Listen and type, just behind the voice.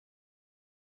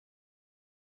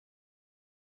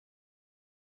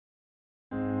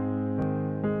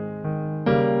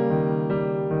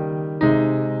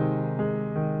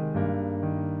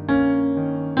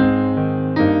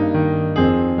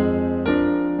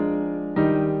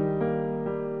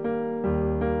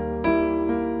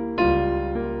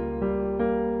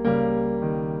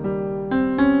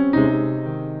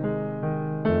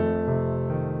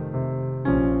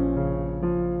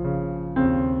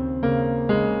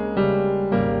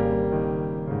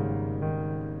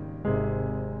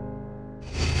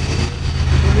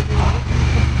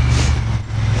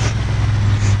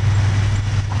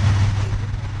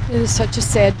is such a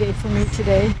sad day for me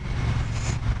today.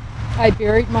 I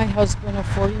buried my husband of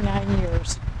 49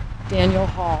 years, Daniel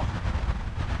Hall,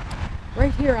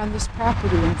 right here on this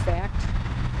property, in fact.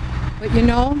 But you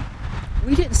know,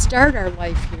 we didn't start our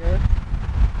life here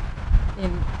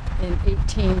in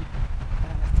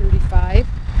 1835.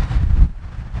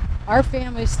 Our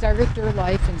family started their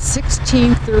life in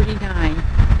 1639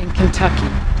 in Kentucky.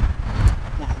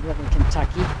 Not really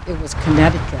Kentucky, it was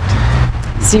Connecticut.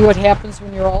 See what happens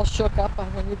when you're all shook up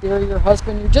when you bury your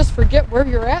husband? You just forget where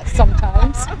you're at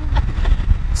sometimes.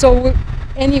 So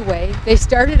anyway, they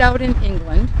started out in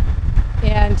England,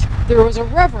 and there was a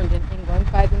reverend in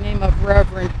England by the name of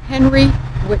Reverend Henry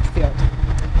Whitfield.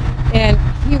 And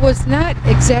he was not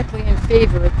exactly in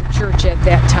favor of the church at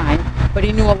that time, but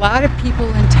he knew a lot of people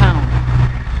in town.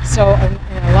 So, and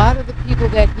a lot of the people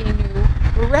that he knew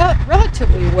were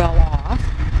relatively well off,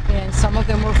 and some of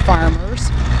them were farmers.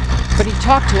 But he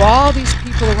talked to all these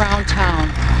people around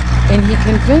town, and he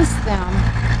convinced them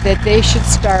that they should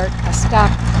start a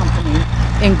stock company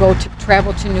and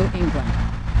travel to New England.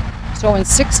 So in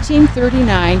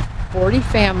 1639, 40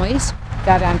 families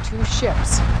got on 2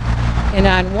 ships. And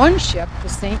on one ship, the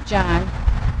St. John,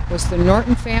 was the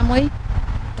Norton family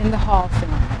and the Hall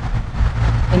family.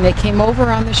 And they came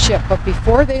over on the ship, but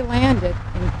before they landed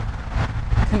in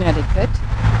Connecticut,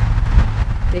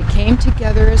 they came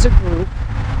together as a group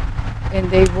and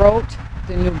they wrote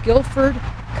the New Guilford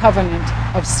Covenant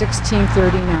of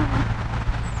 1639.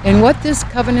 And what this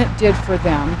covenant did for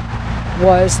them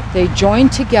was they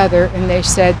joined together and they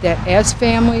said that as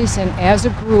families and as a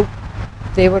group,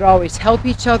 they would always help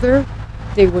each other,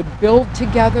 they would build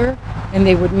together, and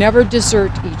they would never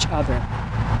desert each other.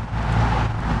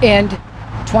 And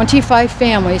 25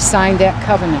 families signed that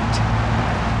covenant.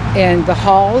 And the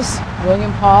Halls,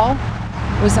 William Hall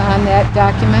was on that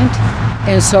document,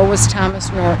 and so was Thomas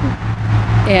Norton.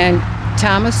 And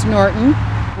Thomas Norton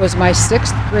was my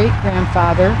 6th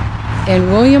great-grandfather, and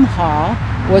William Hall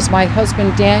was my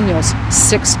husband Daniel's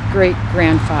 6th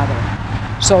great-grandfather.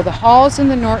 So the Halls and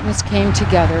the Nortons came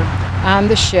together on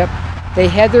the ship. They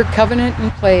had their covenant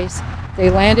in place. They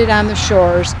landed on the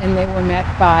shores, and they were met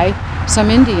by some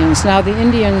Indians. Now the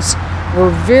Indians were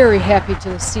very happy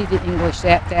to see the English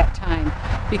at that time,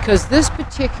 because this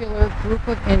particular group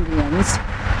of Indians,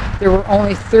 there were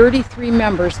only 33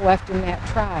 members left in that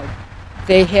tribe.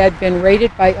 They had been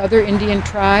raided by other Indian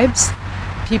tribes.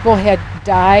 People had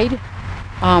died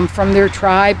from their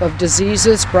tribe of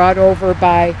diseases brought over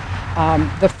by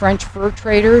the French fur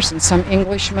traders and some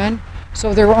Englishmen.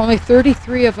 So there were only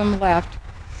 33 of them left.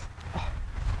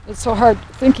 It's so hard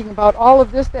thinking about all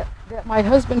of this, that my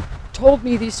husband told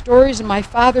me these stories and my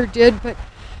father did, but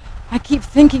I keep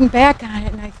thinking back on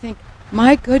it and I think,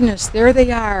 my goodness, there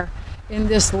they are in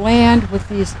this land with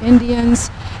these Indians,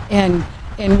 and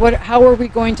how are we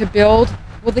going to build?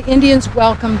 Well, the Indians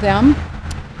welcomed them,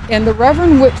 and the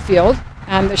Reverend Whitfield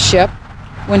on the ship,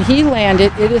 when he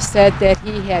landed, it is said that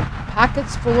he had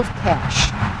pockets full of cash.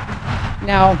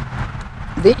 Now,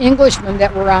 the Englishmen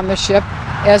that were on the ship,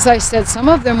 as I said, some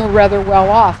of them were rather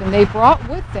well off, and they brought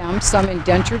with them some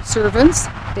indentured servants.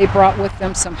 They brought with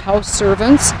them some house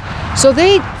servants. So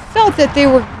they felt that they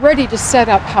were ready to set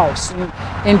up house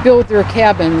and build their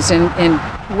cabins and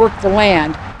work the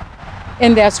land.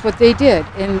 And that's what they did.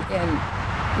 And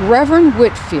Reverend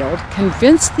Whitfield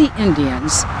convinced the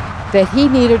Indians that he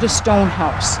needed a stone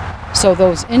house. So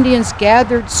those Indians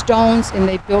gathered stones and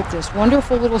they built this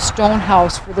wonderful little stone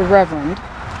house for the Reverend.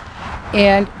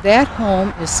 And that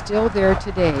home is still there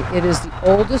today. It is the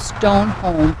oldest stone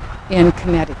home in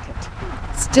Connecticut.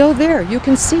 It's still there, you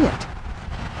can see it.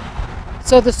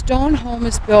 So the stone home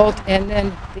is built, and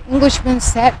then the Englishmen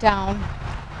sat down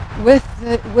with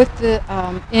the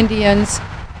Indians,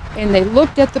 and they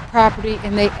looked at the property,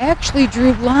 and they actually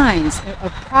drew lines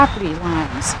of property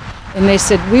lines. And they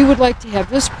said, we would like to have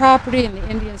this property, and the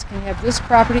Indians can have this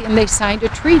property, and they signed a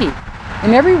treaty.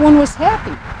 And everyone was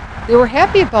happy. They were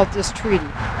happy about this treaty.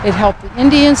 It helped the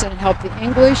Indians and it helped the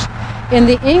English. And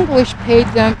the English paid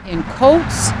them in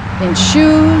coats, in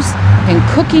shoes, in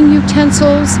cooking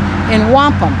utensils, in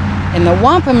wampum. And the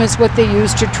wampum is what they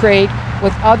used to trade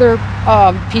with other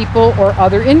people or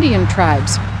other Indian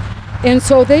tribes. And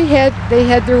so they had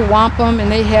their wampum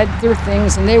and they had their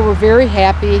things, and they were very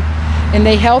happy. And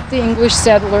they helped the English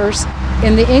settlers.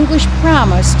 And the English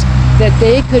promised that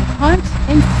they could hunt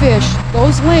and fish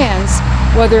those lands,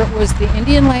 whether it was the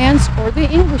Indian lands or the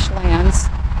English lands,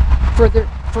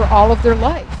 for all of their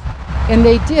life. And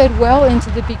they did well into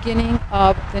the beginning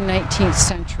of the 19th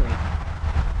century.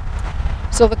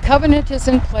 So the covenant is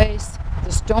in place,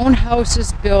 the stone house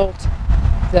is built,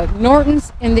 the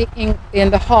Nortons and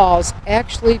the Halls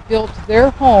actually built their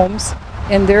homes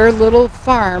and their little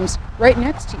farms right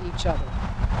next to each other.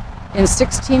 In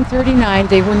 1639,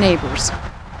 they were neighbors.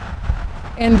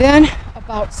 And then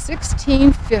about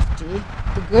 1650,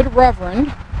 the good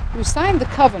Reverend who signed the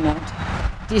covenant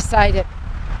decided,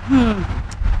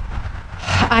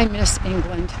 I miss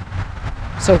England.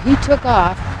 So he took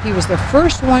off. He was the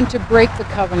first one to break the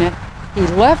covenant. He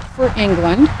left for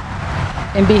England,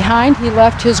 and behind he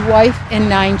left his wife and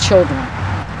 9 children.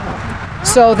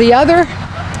 So the other,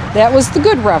 that was the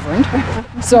good Reverend.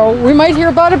 So we might hear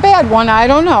about a bad one, I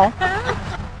don't know.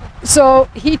 So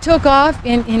he took off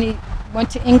and he went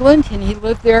to England, and he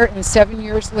lived there, and 7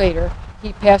 years later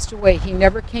he passed away. He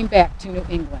never came back to New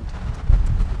England.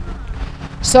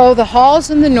 So the Halls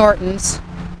and the Nortons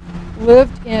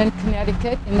lived in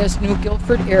Connecticut in this New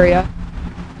Guilford area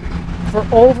for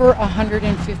over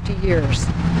 150 years.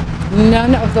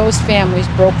 None of those families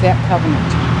broke that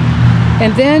covenant.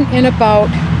 And then in about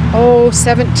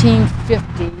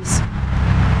 1750s,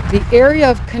 the area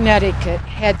of Connecticut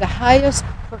had the highest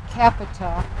per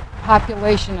capita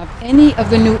population of any of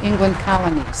the New England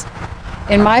colonies.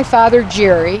 And my father,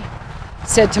 Jerry,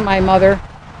 said to my mother,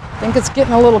 I think it's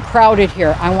getting a little crowded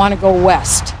here. I want to go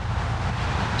west.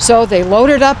 So they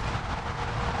loaded up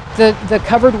the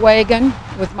covered wagon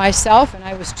with myself, and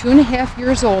I was 2.5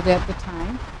 years old at the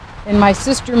time, and my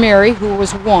sister Mary, who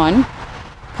was 1,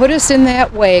 put us in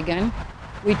that wagon.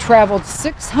 We traveled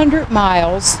 600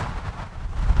 miles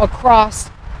across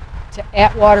to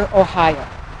Atwater, Ohio.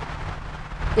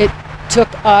 It took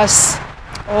us,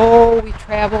 we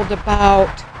traveled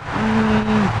about,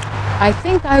 I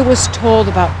think I was told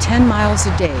about 10 miles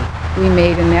a day we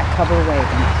made in that covered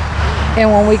wagon. And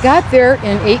when we got there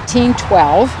in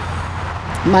 1812,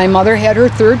 my mother had her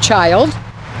 3rd child,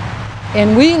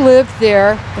 and we lived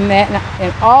there,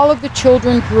 and all of the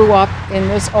children grew up in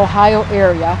this Ohio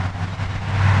area.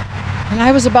 And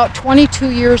I was about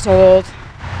 22 years old,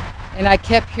 and I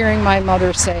kept hearing my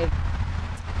mother say,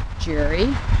 Jerry,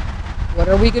 what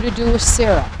are we going to do with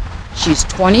Sarah? She's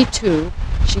 22,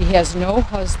 she has no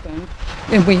husband,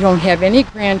 and we don't have any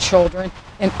grandchildren,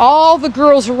 and all the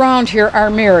girls around here are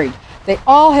married. They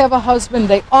all have a husband,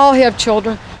 they all have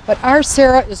children, but our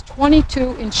Sarah is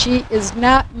 22 and she is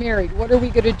not married. What are we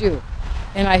going to do?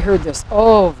 And I heard this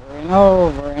over and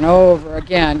over and over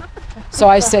again. So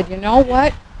I said, you know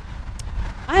what?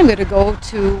 I'm going to go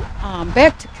to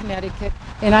back to Connecticut,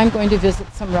 and I'm going to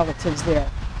visit some relatives there.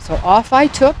 So off I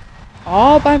took,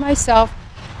 all by myself,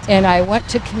 and I went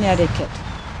to Connecticut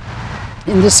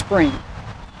in the spring.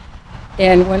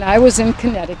 And when I was in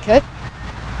Connecticut,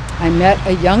 I met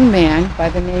a young man by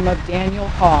the name of Daniel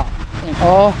Hall. And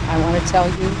I want to tell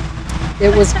you,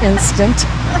 it was instant.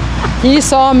 He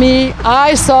saw me,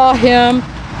 I saw him,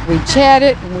 we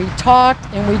chatted and we talked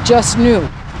and we just knew.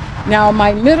 Now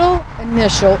my middle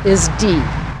initial is D,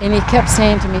 and he kept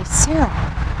saying to me, Sarah,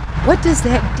 what does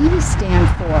that D stand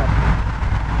for?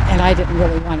 And I didn't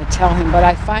really want to tell him, but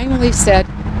I finally said,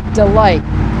 delight.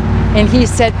 And he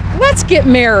said, let's get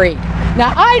married.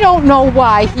 Now, I don't know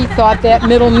why he thought that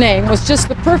middle name was just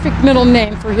the perfect middle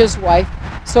name for his wife,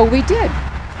 so we did.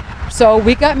 So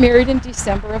we got married in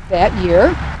December of that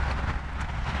year,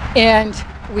 and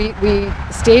we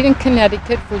stayed in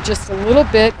Connecticut for just a little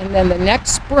bit, and then the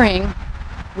next spring,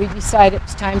 we decided it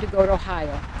was time to go to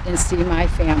Ohio and see my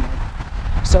family.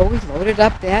 So we loaded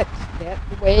up that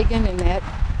wagon and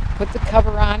put the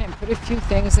cover on and put a few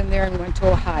things in there and went to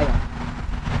Ohio.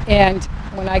 And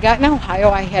when I got in Ohio,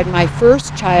 I had my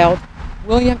first child,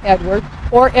 William Edward,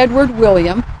 or Edward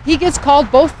William. He gets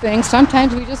called both things.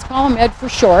 Sometimes we just call him Ed for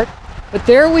short. But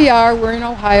there we are, we're in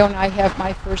Ohio, and I have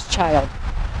my first child.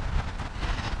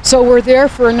 So we're there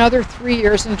for another 3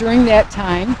 years, and during that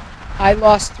time, I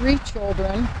lost 3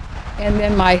 children. And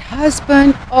then my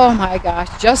husband, oh my gosh,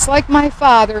 just like my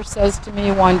father says to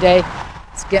me one day,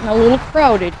 it's getting a little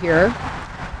crowded here.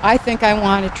 I think I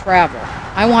want to travel.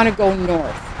 I want to go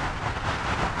north.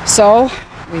 So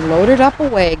we loaded up a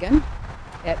wagon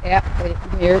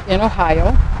in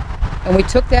Ohio, and we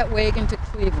took that wagon to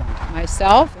Cleveland.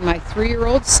 Myself and my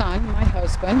 3-year-old son, my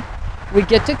husband, we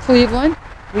get to Cleveland,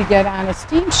 we get on a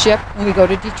steamship, and we go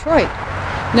to Detroit.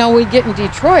 Now we get in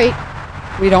Detroit,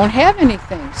 we don't have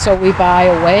anything, so we buy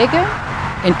a wagon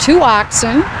and 2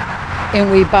 oxen,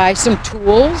 and we buy some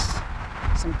tools,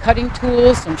 some cutting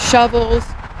tools, some shovels,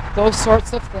 those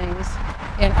sorts of things,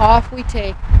 and off we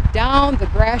take down the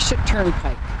Gratiot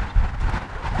Turnpike.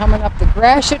 Coming up the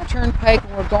Gratiot Turnpike,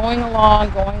 and we're going along,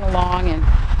 and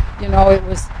you know, it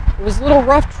was a little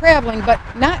rough traveling, but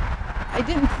I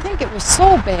didn't think it was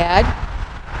so bad.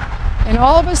 And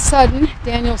all of a sudden,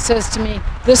 Daniel says to me,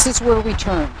 "This is where we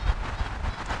turn."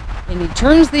 And he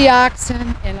turns the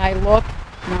oxen, and I look.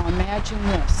 Now imagine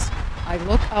this. I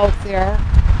look out there.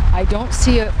 I don't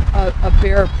see a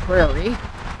bare prairie.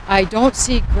 I don't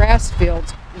see grass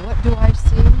fields. What do I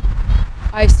see?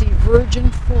 I see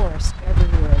virgin forest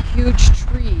everywhere, huge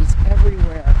trees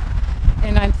everywhere.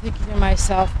 And I'm thinking to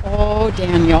myself, "Oh,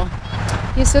 Daniel."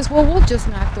 He says, "Well, we'll just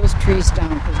knock those trees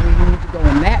down because we need to go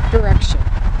in that direction."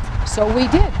 So we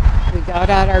did. We got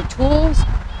out our tools.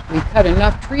 We cut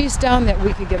enough trees down that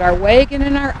we could get our wagon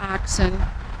and our oxen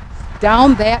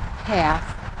down that path.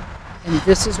 And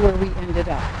this is where we ended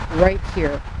up, right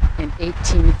here in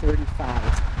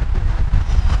 1835.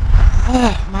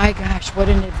 Oh my gosh, what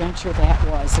an adventure that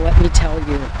was, let me tell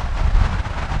you.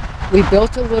 We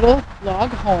built a little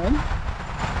log home,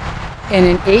 and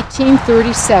in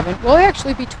 1837, well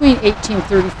actually between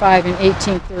 1835 and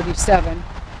 1837,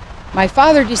 my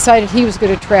father decided he was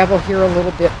going to travel here a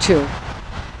little bit too.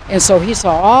 And so he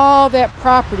saw all that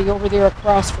property over there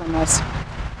across from us,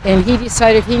 and he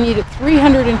decided he needed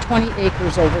 320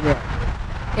 acres over there.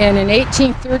 And in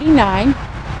 1839,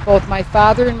 both my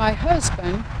father and my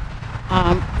husband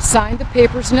signed the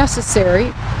papers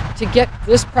necessary to get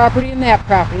this property and that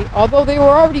property, although they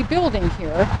were already building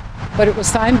here, but it was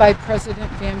signed by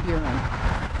President Van Buren.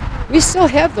 We still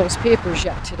have those papers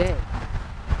yet today.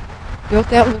 Built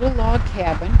that little log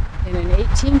cabin, and in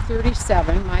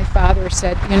 1837, my father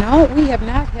said, "You know, we have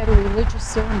not had a religious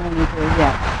ceremony here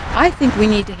yet. I think we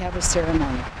need to have a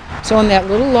ceremony." So in that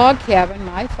little log cabin,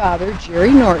 my father,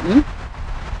 Jerry Norton,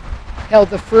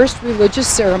 held the first religious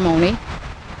ceremony,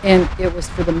 and it was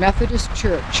for the Methodist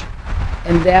Church.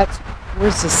 And that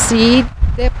was the seed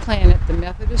that planted the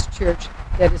Methodist Church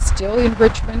that is still in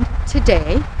Richmond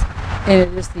today, and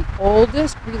it is the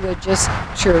oldest religious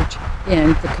church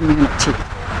in the community.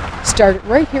 Started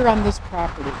right here on this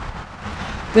property.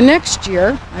 The next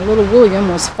year, my little William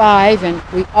was 5, and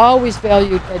we always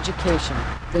valued education.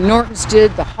 The Nortons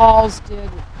did, the Halls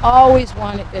did, we always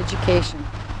wanted education.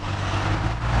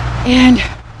 And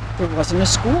there wasn't a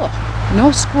school,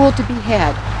 no school to be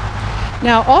had.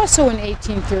 Now also in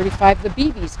 1835, the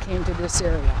Beebes came to this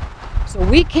area. So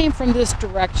we came from this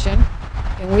direction,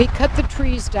 and we cut the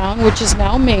trees down, which is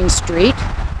now Main Street.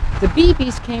 The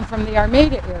Beebes came from the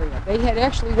Armada area. They had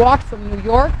actually walked from New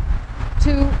York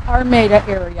to Armada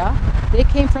area. They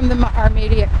came from the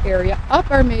Armada area up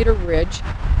Armada Ridge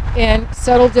and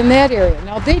settled in that area.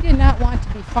 Now they did not want to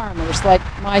be farmers like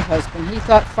my husband. He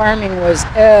thought farming was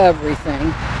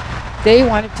everything. They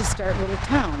wanted to start a little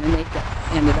town, and they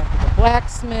ended up with a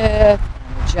blacksmith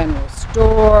and a general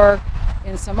store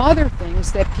and some other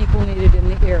things that people needed in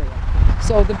the area.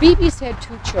 So the Beebes had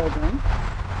 2 children.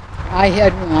 I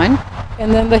had 1,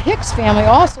 and then the Hicks family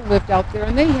also lived out there,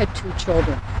 and they had 2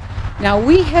 children. Now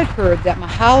we had heard that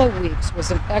Mahala Weeks was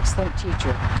an excellent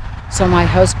teacher, so my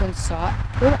husband sought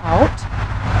her out,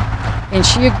 and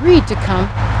she agreed to come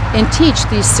and teach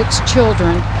these 6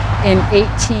 children in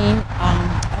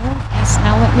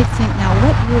now let me think now,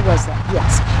 what year was that?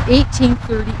 Yes,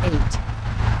 1838.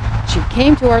 She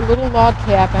came to our little log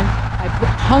cabin. I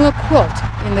hung a quilt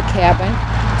in the cabin,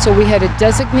 so we had a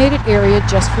designated area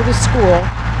just for the school,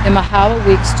 and Mahala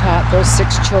Weeks taught those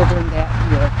 6 children that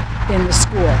year in the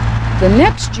school. The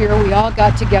next year, we all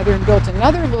got together and built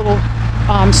another little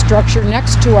structure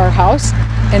next to our house,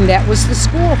 and that was the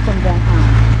school from then on.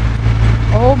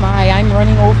 Oh my, I'm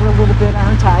running over a little bit,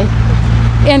 aren't I?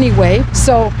 Anyway,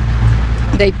 so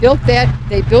they built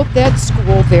that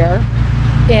school there,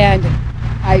 and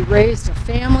I raised a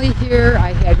family here.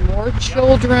 I had more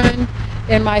children,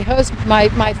 and my husband,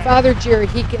 my father Jerry,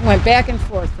 he went back and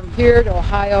forth from here to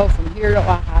Ohio, from here to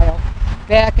Ohio,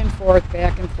 back and forth,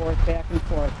 back and forth, back and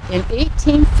forth. In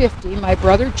 1850, my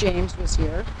brother James was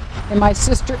here, and my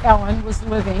sister Ellen was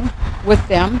living with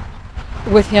him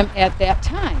at that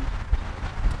time.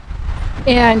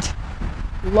 And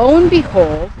lo and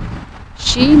behold,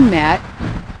 she met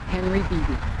Henry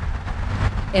Beebe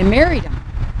and married him.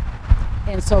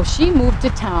 And so she moved to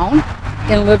town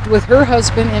and lived with her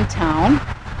husband in town.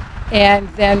 And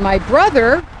then my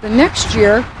brother, the next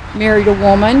year, married a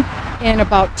woman, and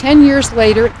about 10 years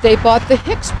later, they bought the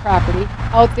Hicks property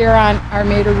out there on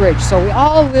Armada Ridge. So we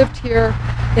all lived here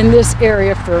in this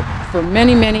area for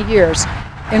many, many years,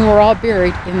 and we're all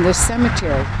buried in this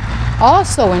cemetery.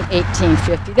 Also in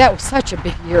 1850, that was such a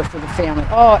big year for the family.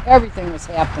 Oh, everything was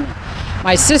happening.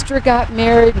 My sister got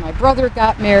married, my brother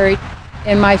got married,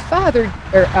 and my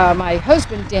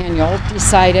husband Daniel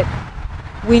decided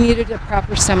we needed a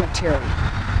proper cemetery.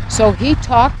 So he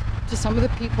talked to some of the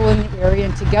people in the area,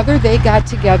 and together they got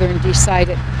together and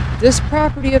decided this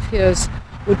property of his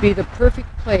would be the perfect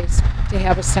place to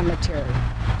have a cemetery.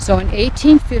 So in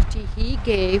 1850, he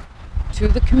gave to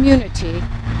the community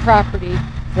property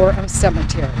for a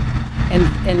cemetery.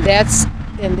 And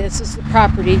this is the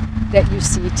property that you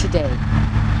see today.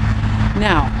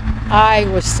 Now, I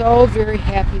was so very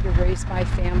happy to raise my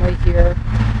family here.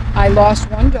 I lost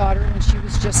one daughter and she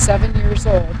was just 7 years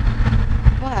old.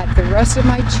 But the rest of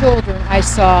my children I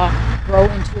saw grow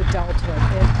into adulthood.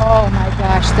 And oh my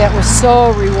gosh, that was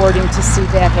so rewarding to see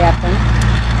that happen.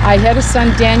 I had a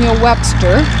son, Daniel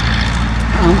Webster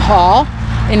Hall,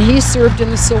 and he served in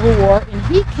the Civil War, and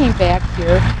he came back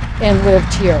here and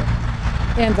lived here.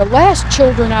 And the last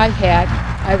children I had,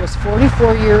 I was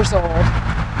 44 years old,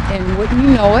 and wouldn't you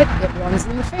know it, it runs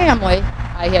in the family,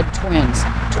 I had twins,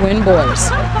 twin boys.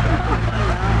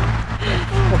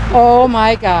 Oh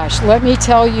my gosh, let me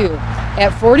tell you, at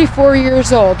 44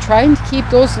 years old, trying to keep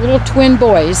those little twin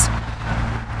boys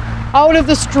out of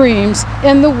the streams,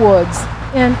 in the woods,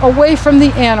 and away from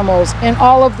the animals, and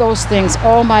all of those things,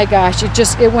 oh my gosh,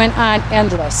 it went on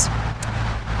endless.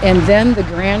 And then the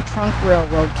Grand Trunk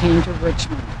Railroad came to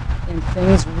Richmond, and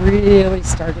things really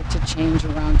started to change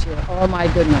around here. Oh my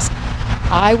goodness.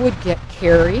 I would get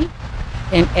Carrie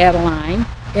and Adeline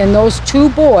and those two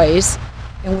boys,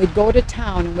 and we'd go to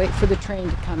town and wait for the train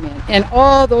to come in. And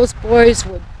all those boys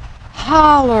would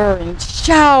holler and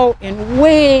shout and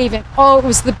wave, and oh, it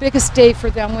was the biggest day for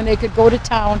them when they could go to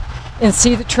town and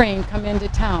see the train come into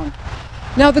town.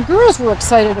 Now the girls were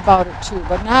excited about it too,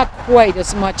 but not quite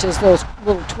as much as those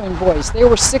little twin boys. They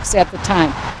were 6 at the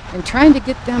time, and trying to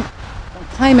get them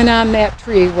climbing on that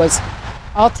tree was,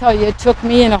 I'll tell you, it took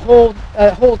me and a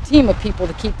whole team of people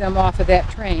to keep them off of that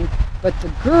train. But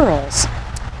the girls,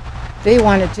 they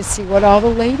wanted to see what all the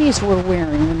ladies were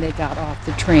wearing when they got off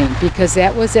the train, because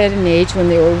that was at an age when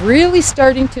they were really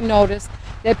starting to notice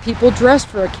that people dressed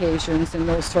for occasions and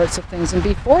those sorts of things. And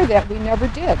before that, we never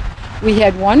did. We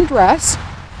had one dress,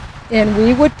 and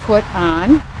we would put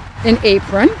on an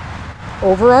apron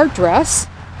over our dress,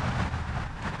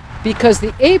 because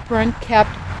the apron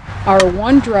kept our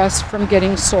one dress from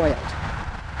getting soiled.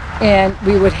 And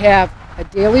we would have a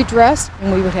daily dress,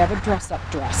 and we would have a dress-up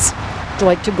dress,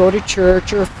 like to go to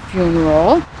church or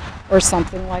funeral or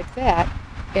something like that.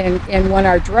 And when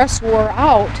our dress wore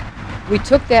out, we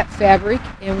took that fabric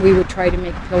and we would try to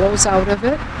make pillows out of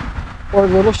it, or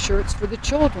little shirts for the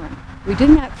children. We did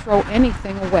not throw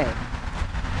anything away.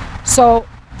 So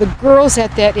the girls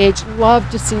at that age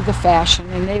loved to see the fashion,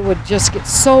 and they would just get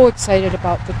so excited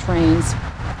about the trains.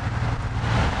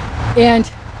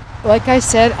 And like I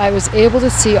said, I was able to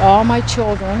see all my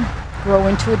children grow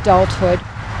into adulthood,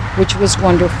 which was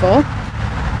wonderful.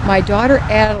 My daughter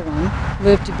Adeline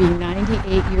lived to be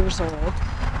 98 years old.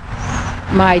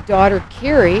 My daughter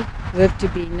Carrie lived to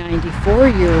be 94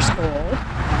 years old.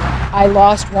 I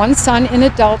lost one son in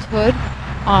adulthood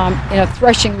in a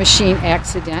threshing machine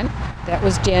accident. That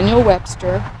was Daniel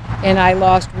Webster. And I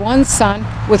lost one son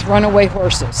with runaway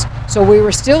horses. So we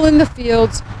were still in the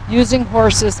fields using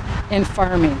horses and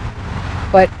farming.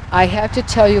 But I have to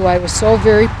tell you, I was so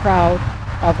very proud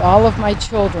of all of my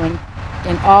children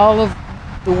and all of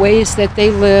the ways that they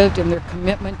lived and their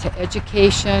commitment to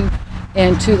education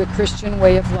and to the Christian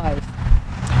way of life.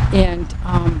 And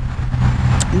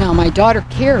now my daughter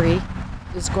Carrie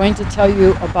is going to tell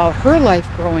you about her life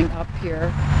growing up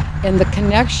here and the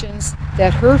connections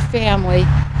that her family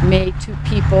made to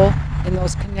people, and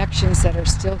those connections that are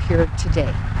still here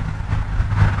today.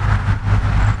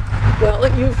 Well,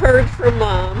 you've heard from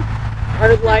Mom.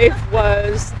 Our life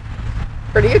was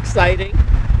pretty exciting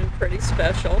and pretty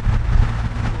special.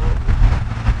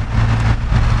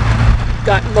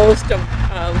 Got most of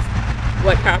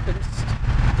what happened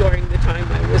during the time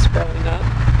I was growing up.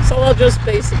 So I'll just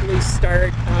basically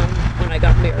start when I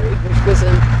got married, which was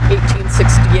in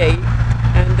 1868,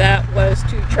 and that was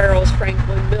to Charles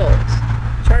Franklin Mills.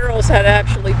 Charles had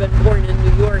actually been born in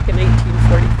New York in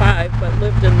 1845, but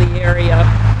lived in the area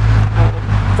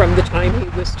from the time he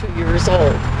was 2 years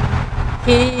old.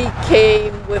 He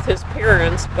came with his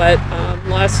parents, but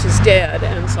lost his dad,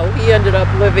 and so he ended up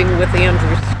living with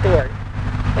Andrew Stewart.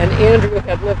 And Andrew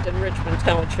had lived in Richmond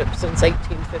Township since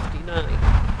 1859.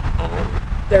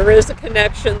 There is a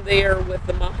connection there with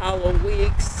the Mahalo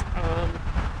Weeks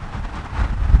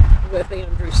with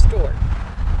Andrew Stewart.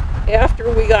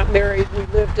 After we got married, we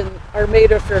lived in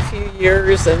Armada for a few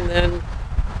years, and then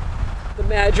the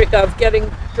magic of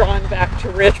getting drawn back to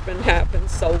Richmond happened,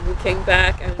 so we came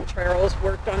back, and Charles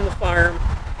worked on the farm,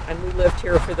 and we lived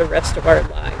here for the rest of our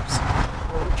lives.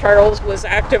 Charles was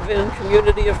active in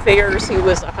community affairs. He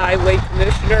was a highway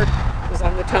commissioner, was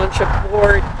on the township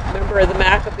board, member of the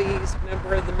Maccabees,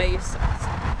 member of the Masons.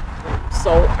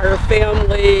 So our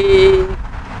family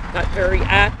got very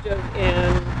active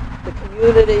in the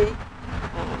community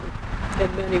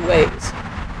in many ways.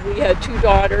 We had two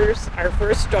daughters. Our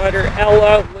first daughter,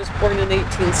 Ella, was born in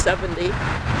 1870,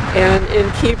 and in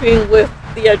keeping with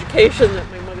the education that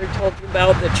my mother told you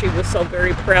about that she was so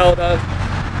very proud of,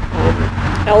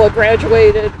 Ella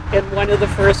graduated in one of the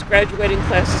first graduating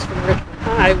classes from Richmond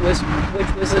High, which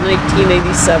was in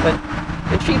 1887.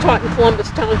 And she taught in Columbus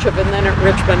Township and then at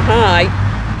Richmond High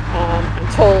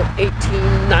until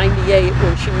 1898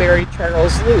 when she married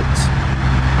Charles Lutz.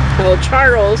 Well,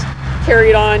 Charles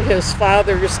carried on his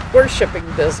father's horse shipping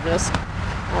business,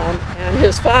 and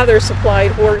his father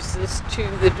supplied horses to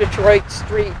the Detroit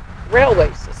Street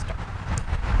Railway system.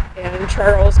 And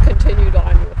Charles continued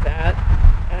on with that.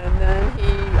 And then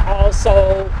he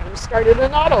also started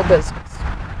an auto business.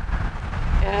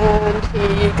 And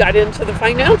he got into the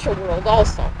financial world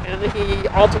also. And he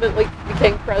ultimately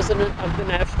became president of the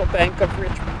National Bank of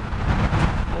Richmond.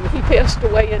 He passed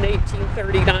away in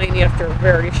 1839 after a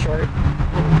very short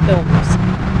illness.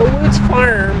 The Lutz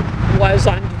farm was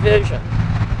on Division.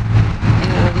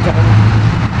 And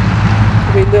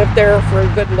we lived there for a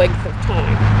good length of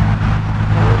time.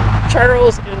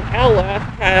 Charles and Ella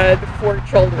had 4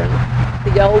 children.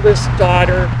 The eldest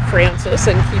daughter, Frances,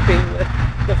 in keeping with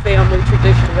the family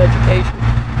tradition of education,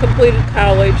 completed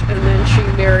college, and then she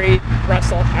married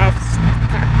Russell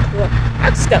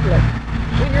Hochstetler.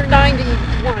 When you're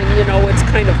 91, you know, it's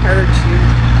kind of hard to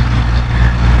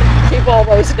keep all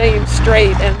those names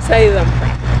straight and say them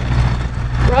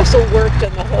properly. Russell worked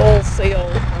in the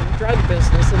wholesale drug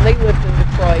business, and they lived in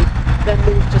Detroit, then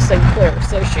moved to St. Clair,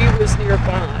 so she was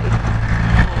nearby.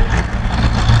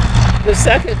 The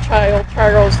second child,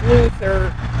 Charles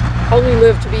Luther, only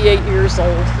lived to be 8 years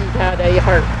old. He had a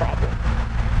heart problem.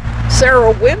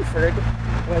 Sarah Winford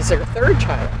was their third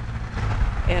child,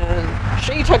 and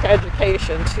she took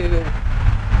education to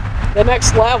the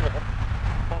next level.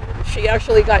 She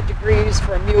actually got degrees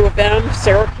from U of M,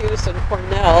 Syracuse, and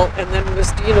Cornell, and then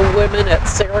was Dean of Women at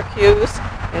Syracuse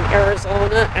and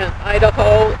Arizona and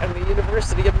Idaho and the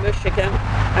University of Michigan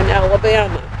and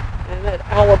Alabama. And at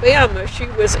Alabama, she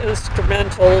was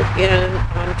instrumental in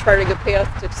charting a path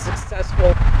to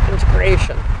successful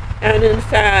integration. And in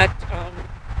fact,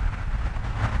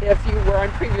 if you were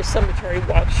on previous cemetery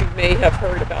walks, you may have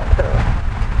heard about her.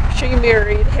 She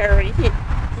married Harry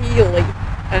Healy,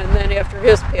 and then after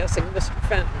his passing, Mr.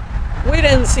 Fenton. We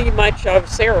didn't see much of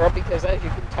Sarah because, as you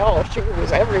can tell, she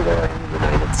was everywhere in the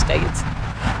United States.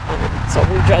 So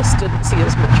we just didn't see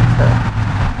as much of her.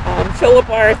 Philip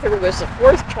Arthur was the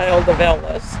 4th child of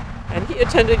Ellis, and he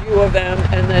attended U of M,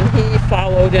 and then he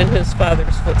followed in his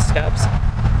father's footsteps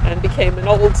and became an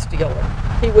old steeler.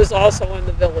 He was also on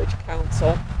the village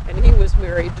council, and he was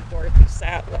married to Dorothy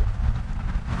Sattler.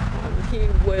 He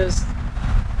was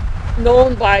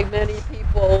known by many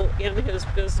people in his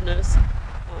business.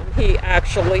 He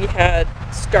actually had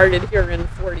started here in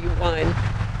 41.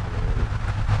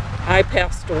 I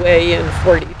passed away in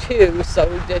 42, so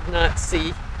did not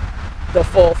see the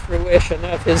full fruition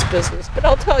of his business. But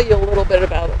I'll tell you a little bit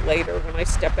about it later when I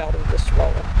step out of this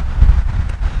role.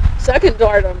 Second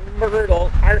daughter, Myrtle,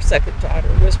 our second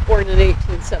daughter, was born in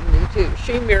 1872.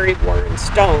 She married Warren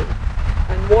Stone,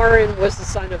 and Warren was the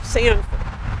son of Sanford.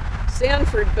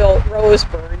 Sanford built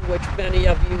Roseburn, which many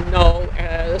of you know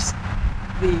as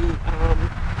the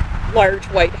large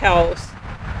white house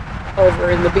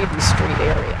over in the Beebe Street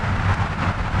area.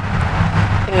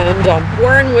 And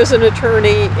Warren was an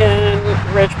attorney in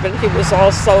Richmond. He was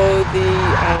also the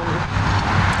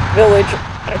village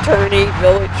attorney,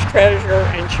 village treasurer,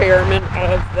 and chairman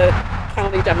of the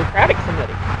County Democratic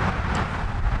Committee.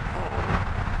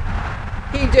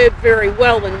 He did very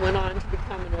well and went on to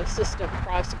become an assistant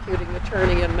prosecuting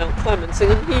attorney in Mount Clemens.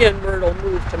 And he and Myrtle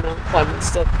moved to Mount Clemens,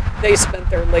 so they spent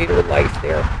their later life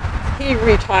there. He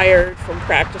retired from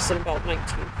practice in about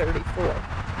 1934.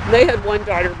 And they had one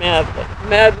daughter, Madeline.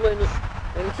 Madeline,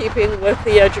 in keeping with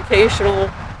the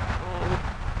educational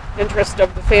interest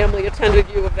of the family, attended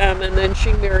U of M, and then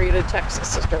she married a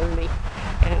Texas attorney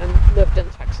and lived in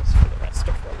Texas for the rest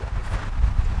of her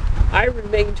life. I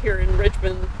remained here in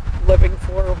Richmond, living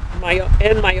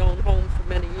in my own home for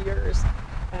many years,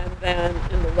 and then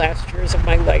in the last years of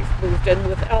my life moved in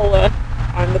with Ella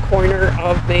on the corner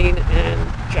of Main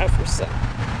and Jefferson,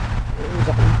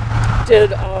 and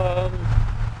did a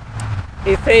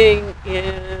thing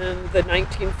in the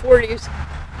 1940s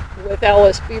with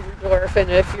Alice Beaverdorf,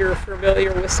 and if you're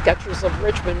familiar with Sketches of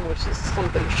Richmond, which is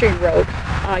something she wrote,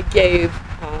 I gave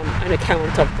an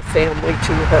account of the family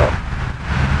to her.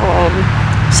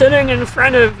 Sitting in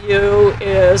front of you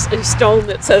is a stone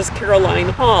that says Caroline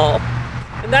Hall.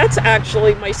 And that's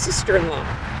actually my sister-in-law.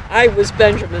 I was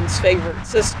Benjamin's favorite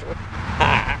sister.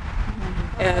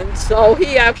 And so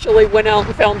he actually went out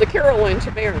and found a Caroline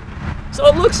to marry. So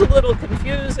it looks a little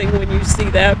confusing when you see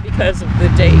that because of the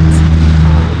dates.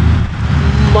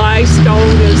 My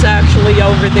stone is actually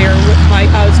over there with my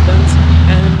husband's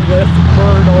and with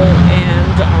Myrtle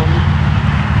and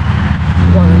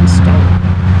Warren Stone.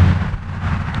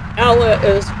 Ella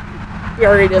is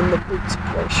buried in the roots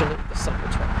portion of the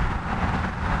cemetery.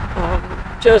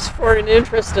 Just for an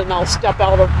interest, and I'll step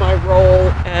out of my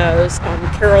role as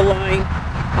Caroline.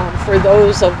 For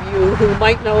those of you who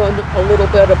might know a little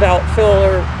bit about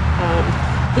Phil,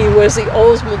 he was the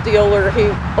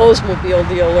Oldsmobile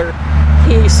dealer.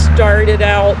 He started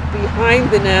out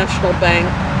behind the National Bank,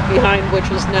 behind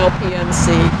which is now PNC,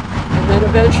 and then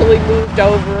eventually moved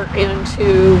over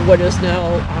into what is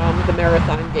now the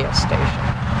Marathon gas station.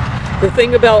 The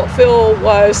thing about Phil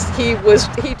was he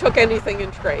took anything in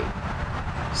trade.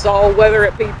 So whether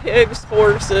it be pigs,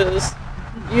 horses,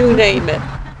 you name it.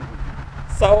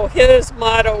 So his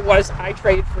motto was, I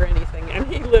trade for anything, and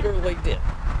he literally did.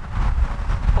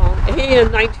 He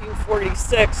in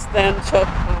 1946 then took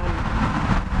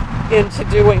into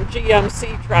doing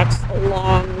GMC trucks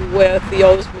along with the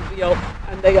Oldsmobile,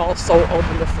 and they also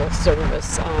opened a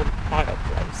full-service auto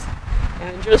place.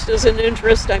 And just as an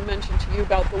interest, I mentioned to you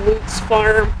about the Lutz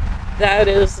Farm. That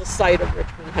is the site of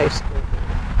Richmond High School now.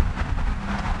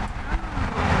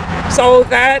 So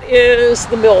that is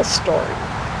the mill story.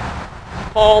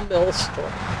 Paul Mill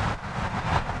story.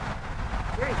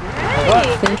 Very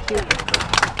good. Thank you.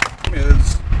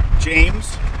 Is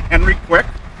James Henry Quick.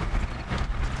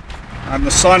 I'm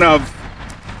the son of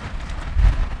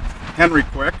Henry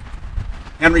Quick,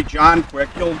 Henry John Quick.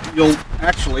 You'll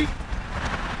actually,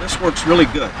 this works really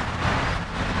good.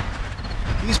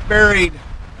 He's buried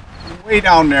way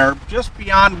down there, just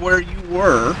beyond where you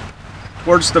were,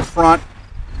 towards the front,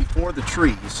 before the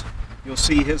trees. You'll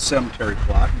see his cemetery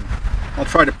plot. And I'll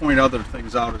try to point other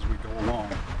things out as we go along.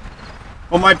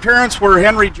 Well, my parents were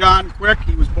Henry John Quick.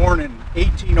 He was born in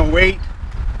 1808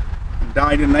 and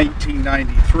died in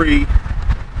 1993.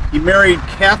 He married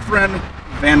Catherine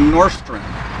Van Nostrand.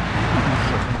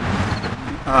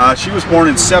 She was born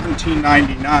in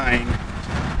 1799,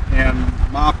 and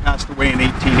Ma passed away in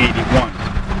 1881.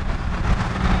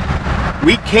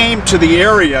 We came to the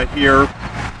area here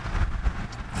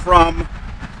from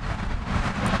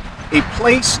a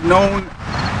place known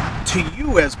to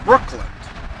you as Brooklyn,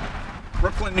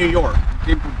 New York. We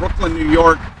came from Brooklyn, New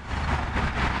York.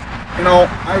 You know,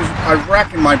 I was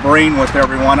racking my brain with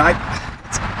everyone.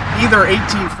 It's either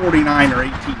 1849 or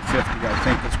 1850, I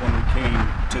think, is when we came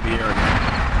to the area.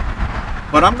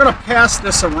 But I'm going to pass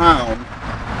this around.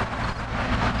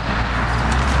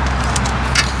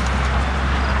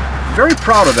 Very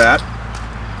proud of that.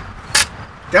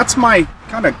 That's my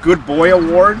kind of good boy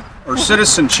award or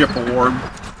citizenship award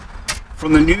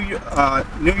from the New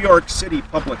York City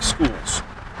Public Schools,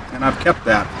 and I've kept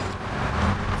that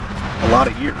a lot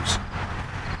of years.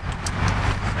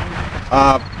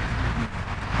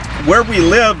 Where we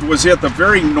lived was at the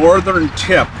very northern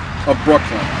tip of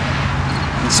Brooklyn,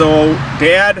 and so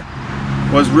Dad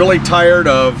was really tired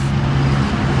of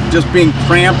just being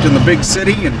cramped in the big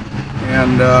city,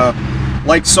 and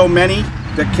like so many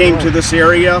that came to this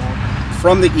area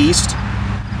from the east,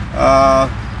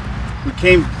 we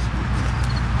came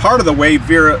part of the way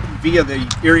via the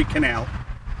Erie Canal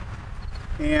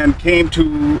and came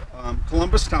to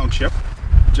Columbus Township,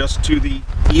 just to the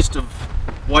east of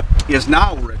what is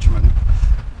now Richmond,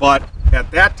 but at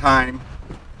that time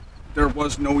there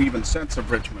was no even sense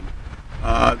of Richmond.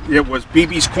 It was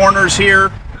Beebe's Corners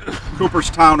here,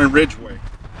 Cooperstown, and Ridgeway.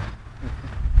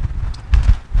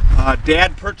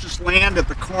 Dad purchased land at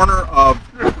the corner of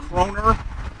Kroner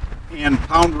and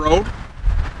Pound Road,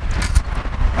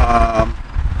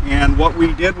 and what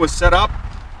we did was set up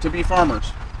to be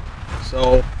farmers.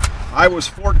 So I was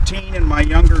 14 and my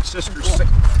younger sister 6.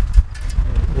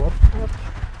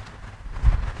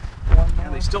 Yeah,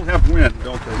 they still have wind,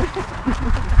 don't they?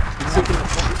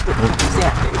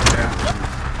 Yeah.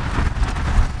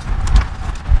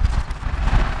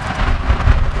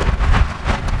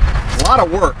 A lot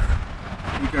of work,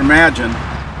 you can imagine,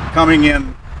 coming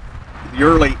in the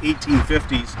early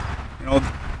 1850s. You know,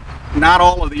 not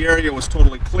all of the area was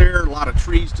totally clear, a lot of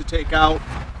trees to take out,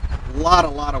 a lot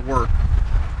of work.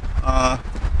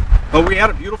 But we had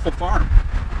a beautiful farm.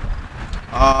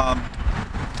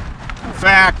 In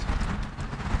fact,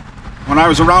 when I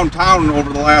was around town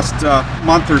over the last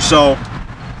month or so,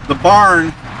 the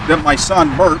barn that my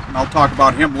son Bert, and I'll talk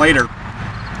about him later,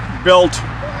 built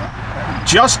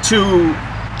just to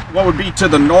what would be to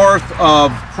the north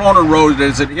of Kroner Road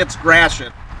as it hits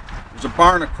Gratiot. There's a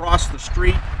barn across the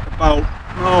street about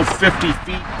 50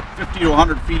 to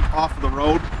 100 feet off of the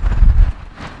road.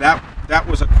 That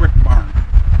was a quick barn.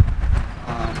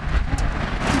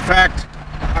 In fact,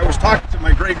 I was talking to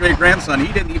my great-great-grandson.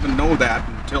 He didn't even know that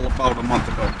until about a month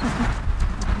ago.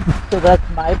 So that's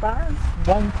my barn?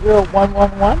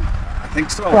 10111? I think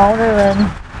so. Kroner and,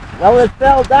 well, it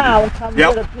fell down. Come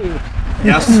Yep. get a piece.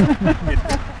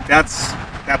 Yes,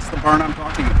 that's the barn I'm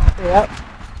talking about. Yep.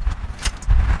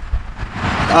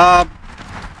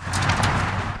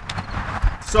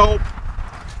 So,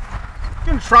 I'm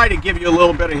going to try to give you a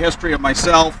little bit of history of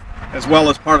myself, as well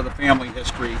as part of the family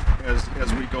history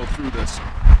as we go through this.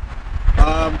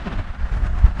 A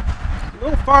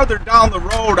little farther down the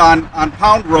road on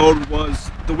Pound Road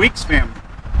was the Weeks family.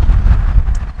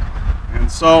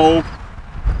 And so,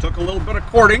 it took a little bit of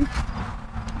courting,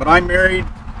 but I married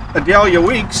Adelia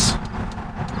Weeks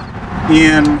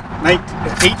in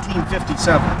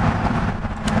 1857.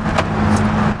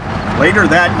 Later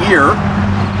that year,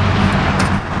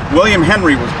 William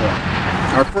Henry was born,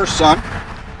 our first son.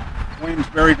 William's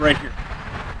buried right here.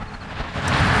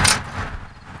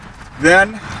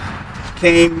 Then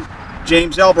came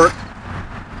James Albert,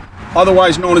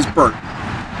 otherwise known as Bert.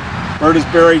 Bert is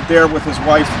buried there with his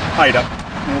wife, Ida,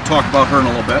 and we'll talk about her in a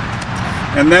little bit.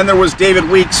 And then there was David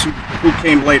Weeks, who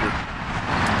came later.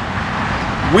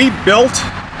 We built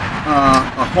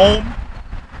a home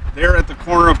there at the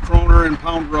corner of Kroner and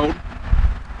Pound Road.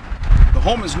 The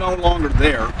home is no longer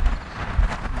there,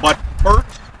 but Bert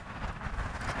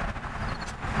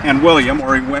and William,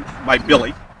 or he went by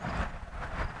Billy,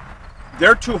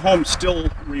 their two homes still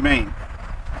remain.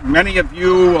 Many of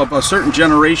you of a certain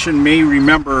generation may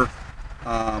remember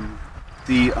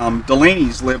the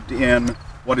Delaney's lived in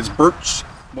what was Bert's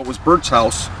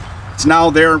house. It's now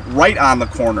there right on the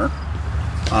corner.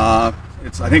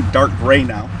 It's, I think, dark gray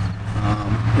now.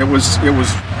 It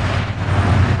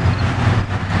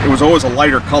was always a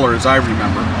lighter color, as I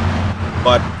remember,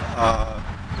 but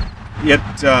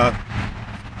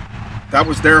that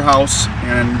was their house.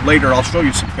 And later I'll show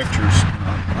you some pictures.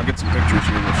 I'll get some pictures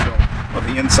here to show of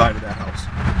the inside of that house.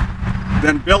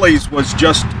 Then Billy's was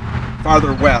just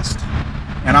farther west,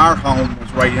 and our home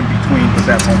was right in between, but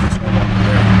that home is no longer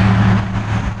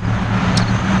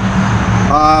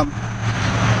there.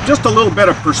 Just a little bit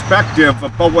of perspective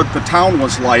about what the town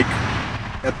was like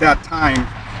at that time.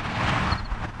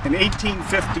 In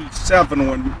 1857,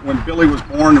 when Billy was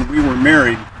born and we were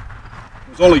married, it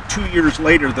was only 2 years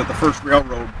later that the first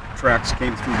railroad tracks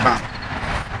came through town,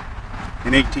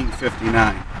 in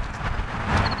 1859.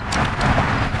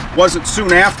 It wasn't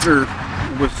soon after,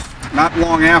 it was not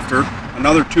long after,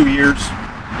 another 2 years,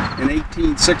 in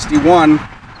 1861,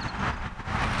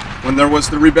 when there was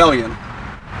the rebellion.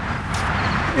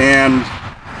 And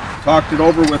talked it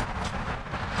over with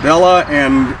Bella,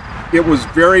 and it was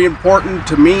very important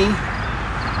to me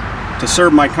to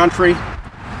serve my country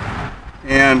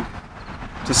and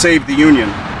to save the Union.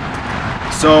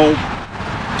 So,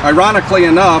 ironically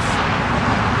enough,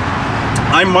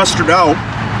 I mustered out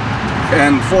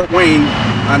in Fort Wayne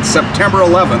on September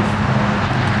 11th,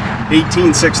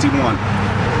 1861.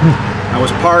 I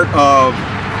was part of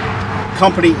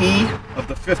Company E of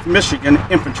the 5th Michigan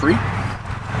Infantry.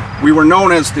 We were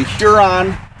known as the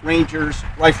Huron Rangers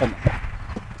Riflemen.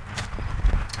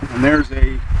 And there's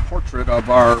a portrait of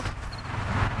our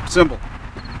symbol.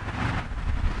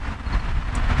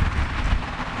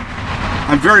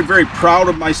 I'm very, very proud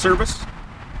of my service,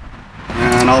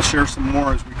 and I'll share some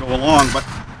more as we go along, but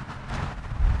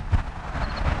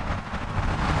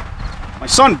my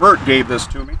son Bert gave this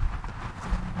to me.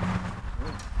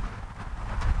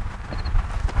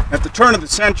 At the turn of the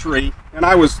century, and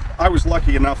I was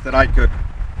lucky enough that I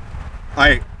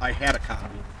had a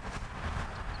copy.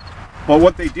 But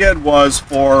what they did was,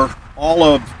 for all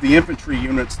of the infantry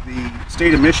units, the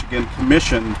state of Michigan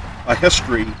commissioned a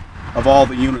history of all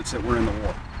the units that were in the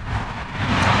war.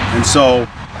 And so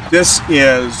this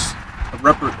is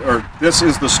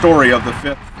the story of the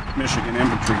 5th Michigan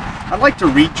Infantry. I'd like to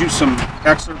read you some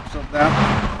excerpts of that.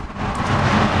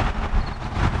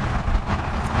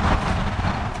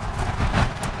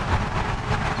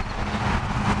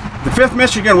 The 5th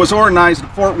Michigan was organized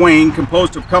at Fort Wayne,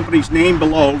 composed of companies named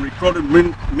below, recruited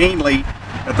mainly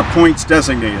at the points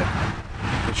designated.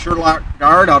 The Sherlock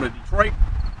Guard out of Detroit,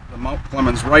 the Mount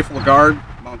Clemens Rifle Guard,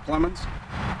 Mount Clemens,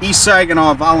 East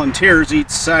Saginaw Volunteers, East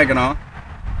Saginaw,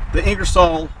 the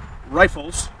Ingersoll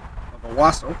Rifles of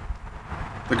Owasso,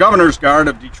 the Governor's Guard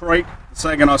of Detroit, the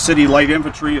Saginaw City Light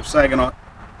Infantry of Saginaw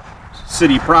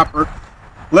City proper,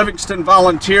 Livingston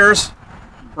Volunteers,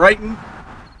 Brighton,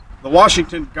 the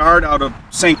Washington Guard out of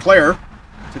St. Clair,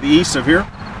 to the east of here,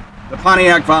 the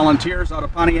Pontiac Volunteers out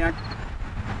of Pontiac,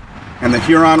 and the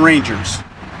Huron Rangers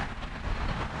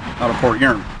out of Port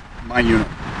Huron, my unit.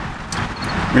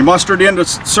 We mustered into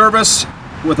service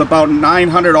with about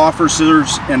 900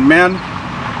 officers and men,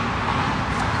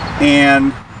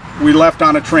 and we left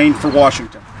on a train for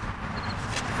Washington.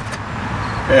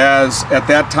 As at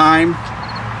that time,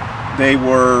 they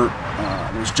were,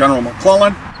 it was General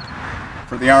McClellan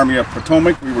for the Army of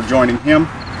Potomac. We were joining him,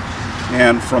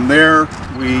 and from there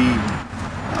we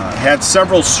had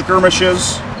several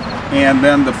skirmishes, and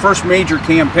then the first major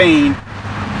campaign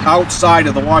outside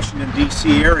of the Washington,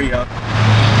 D.C. area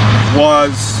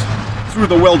was through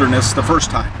the wilderness the first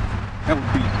time. That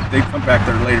would be, they'd come back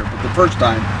there later, but the first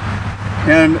time.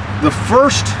 And the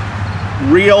first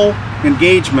real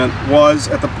engagement was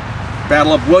at the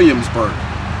Battle of Williamsburg,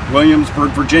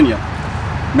 Virginia.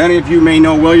 Many of you may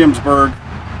know Williamsburg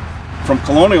from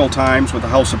colonial times with the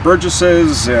House of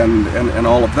Burgesses and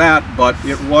all of that, but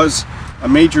it was a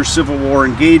major Civil War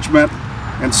engagement,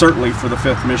 and certainly for the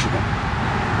 5th Michigan.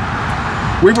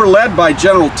 We were led by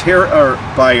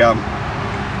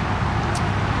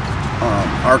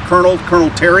our Colonel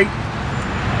Terry,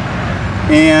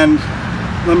 and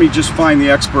let me just find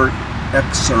the excerpt.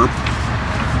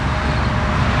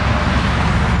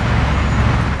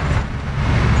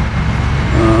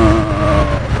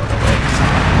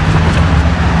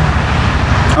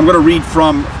 I'm going to read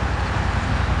from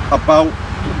about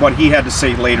what he had to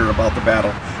say later about the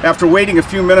battle. After waiting a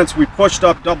few minutes, we pushed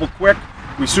up double quick.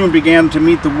 We soon began to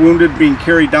meet the wounded being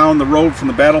carried down the road from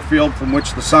the battlefield, from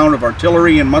which the sound of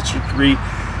artillery and musketry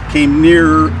came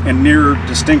nearer and nearer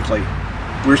distinctly.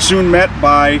 We were soon met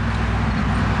by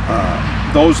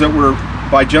those that were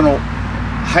by General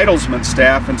Heidelsman's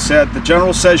staff, and said, "The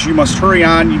general says you must hurry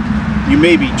on, you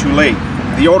may be too late."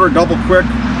 The order, double quick,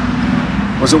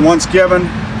 was at once given,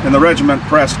 and the regiment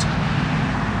pressed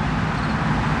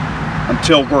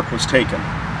until work was taken.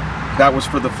 That was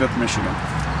for the 5th Michigan.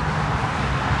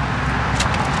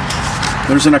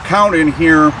 There's an account in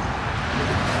here,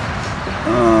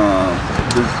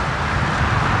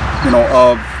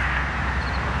 of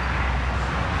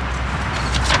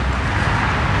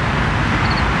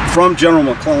from General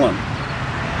McClellan.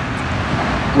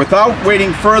 Without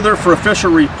waiting further for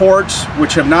official reports,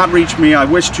 which have not reached me, I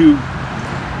wish to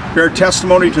bear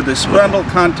testimony to the splendid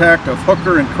contact of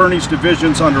Hooker and Kearny's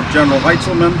divisions under General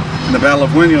Heintzelman in the Battle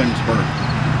of Williamsburg.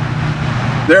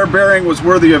 Their bearing was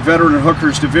worthy of veteran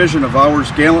Hooker's division of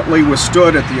ours gallantly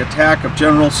withstood at the attack of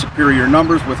General's superior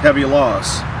numbers with heavy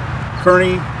loss.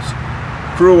 Kearny's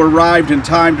crew arrived in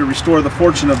time to restore the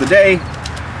fortune of the day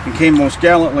and came most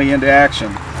gallantly into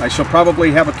action. I shall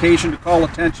probably have occasion to call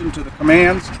attention to the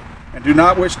commands and do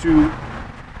not wish to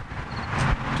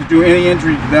do any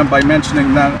injury to them by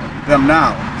mentioning them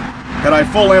now. Had I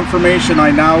full information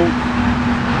I now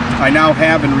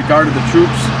have in regard to the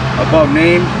troops above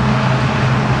named,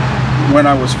 when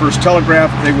I was first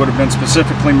telegraphed, they would have been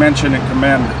specifically mentioned and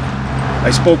commended.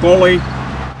 I spoke only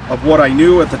of what I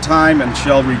knew at the time and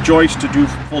shall rejoice to do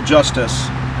full justice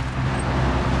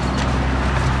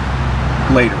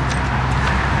later.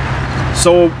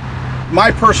 So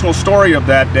my personal story of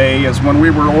that day is when we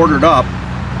were ordered up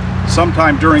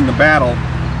sometime during the battle,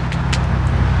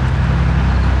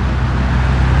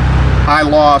 I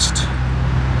lost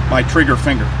my trigger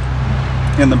finger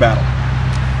in the battle.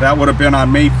 That would have been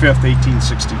on May 5th,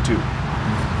 1862.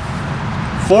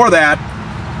 For that,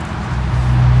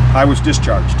 I was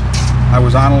discharged. I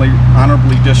was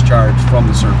honorably discharged from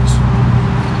the service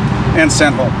and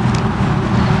sent home.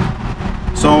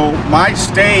 So my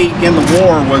stay in the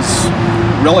war was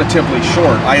relatively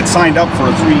short. I had signed up for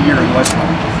a 3-year enlistment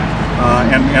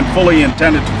and fully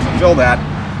intended to fulfill that.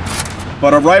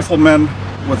 But a rifleman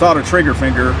without a trigger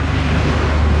finger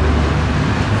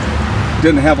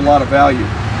didn't have a lot of value.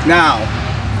 Now,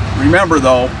 remember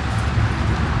though,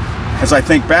 as I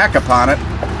think back upon it,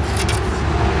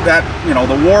 that,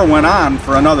 the war went on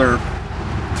for another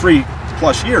 3+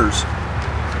 years.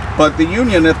 But the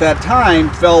Union at that time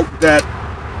felt that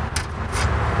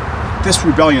this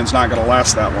rebellion's not going to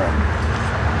last that long.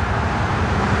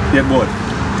 It would,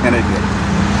 and it did.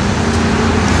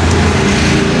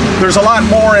 There's a lot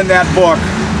more in that book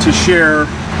to share,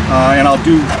 and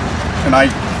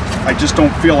I just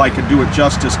don't feel I could do it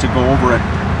justice to go over it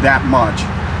that much.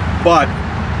 But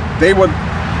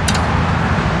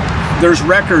there's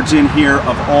records in here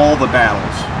of all the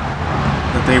battles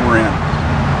that they were in.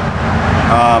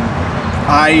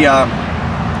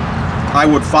 I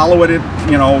would follow it,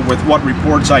 with what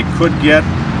reports I could get.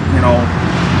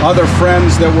 Other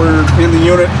friends that were in the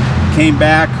unit came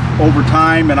back over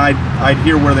time, and I'd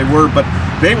hear where they were, but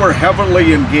they were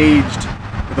heavily engaged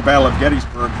with the Battle of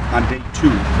Gettysburg on day 2.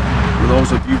 For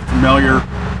those of you familiar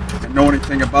and know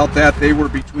anything about that, they were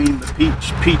between the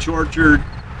peach orchard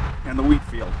and the wheat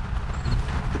field.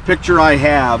 The picture I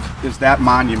have is that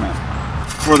monument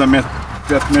for the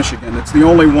 5th Michigan. It's the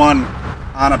only one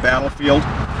on a battlefield,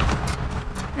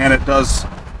 and it does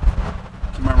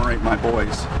commemorate my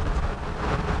boys.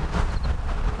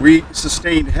 We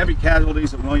sustained heavy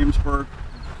casualties at Williamsburg,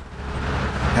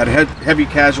 had heavy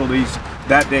casualties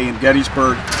that day in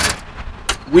Gettysburg.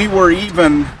 We were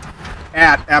even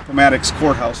at Appomattox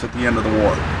Courthouse at the end of the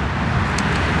war.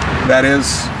 That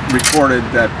is recorded,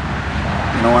 that,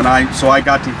 you know, and so I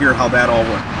got to hear how that all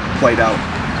played out.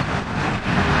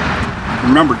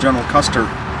 Remember, General Custer,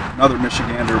 another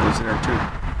Michigander, was there too.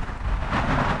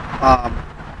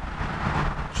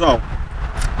 So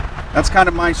that's kind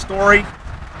of my story.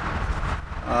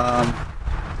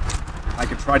 I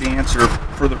could try to answer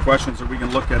further questions, or we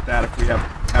can look at that if we have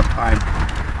time.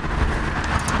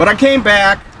 But I came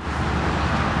back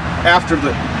after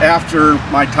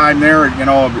my time there, you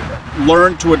know,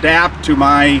 learned to adapt to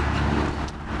my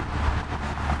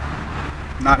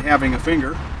not having a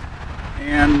finger,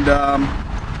 and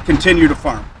continue to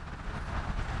farm.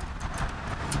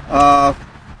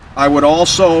 I would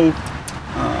also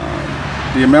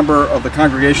be a member of the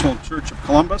Congregational Church of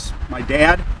Columbus. My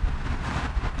dad,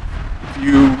 if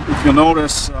you'll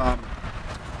notice,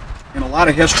 in a lot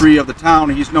of history of the town,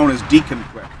 he's known as Deacon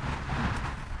Quick.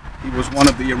 He was one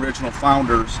of the original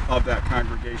founders of that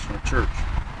Congregational church.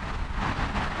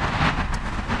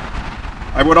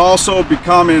 I would also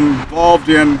become involved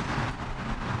in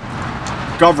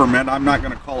government. I'm not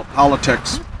going to call it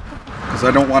politics, because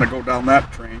I don't want to go down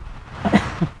that train.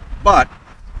 But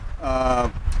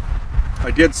I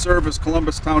did serve as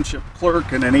Columbus Township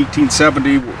Clerk, and in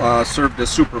 1870 served as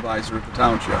supervisor of the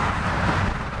township.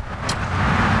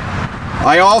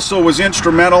 I also was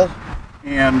instrumental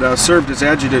and served as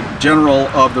Adjutant General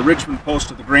of the Richmond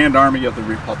Post of the Grand Army of the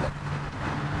Republic.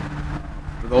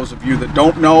 For those of you that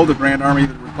don't know, the Grand Army of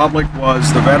the Republic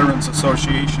was the Veterans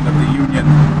Association of the Union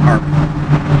Army.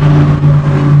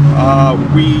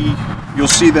 You'll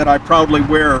see that I proudly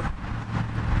wear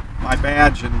my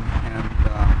badge, and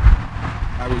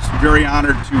I was very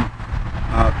honored to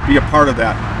be a part of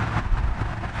that.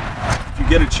 If you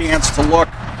get a chance to look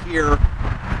here,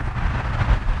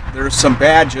 there's some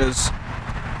badges,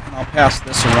 and I'll pass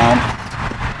this around.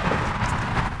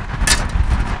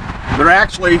 They're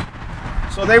actually,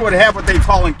 so they would have what they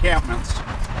call encampments,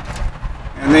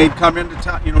 and they'd come into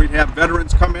town, you know, you'd have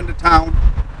veterans come into town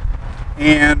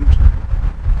and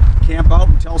camp out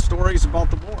and tell stories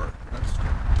about the war. That's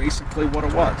basically what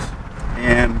it was.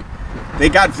 And they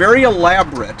got very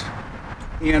elaborate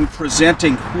in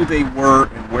presenting who they were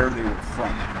and where they were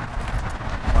from.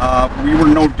 We were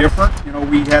no different. You know,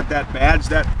 we had that badge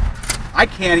that I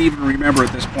can't even remember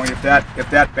at this point if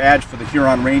that badge for the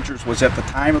Huron Rangers was at the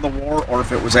time of the war or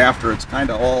if it was after. It's kind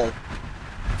of all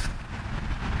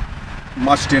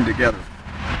mushed in together.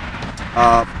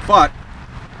 But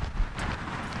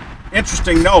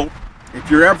interesting note, if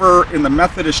you're ever in the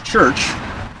Methodist Church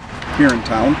here in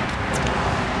town,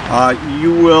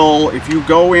 you will, if you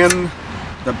go in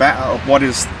the back, what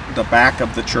is the back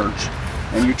of the church,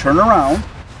 and you turn around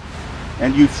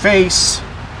and you face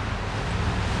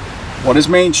what is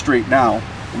Main Street now,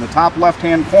 in the top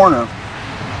left-hand corner,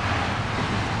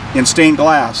 in stained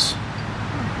glass,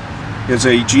 is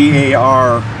a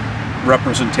GAR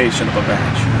representation of a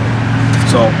badge.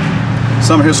 So,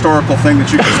 some historical thing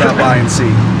that you can stop by and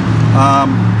see.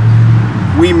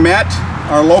 We met,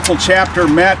 our local chapter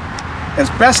met, as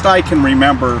best I can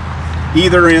remember,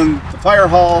 either in the fire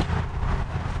hall,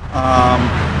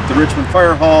 the Richmond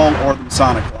Fire Hall, or the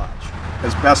Masonic Lodge,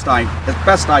 as best I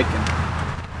can.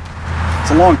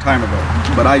 It's a long time ago,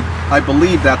 but I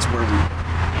believe that's where we were.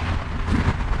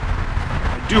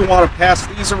 I do want to pass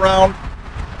these around.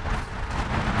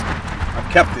 I've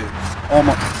kept these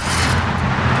almost.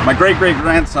 My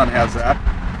great-great-grandson has that.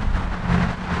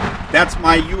 That's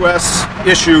my U.S.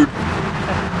 issued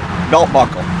belt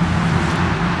buckle.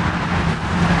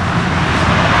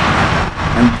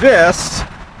 And this,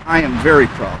 I am very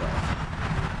proud of.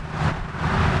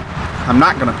 I'm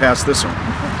not going to pass this around.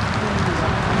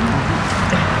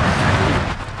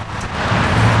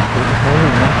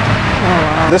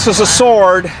 This is a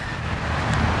sword,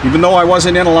 even though I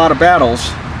wasn't in a lot of battles,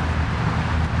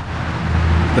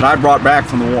 that I brought back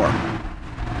from the war.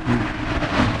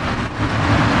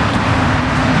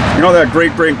 You know, that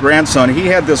great-great-grandson, he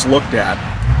had this looked at.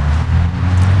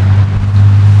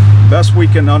 Best we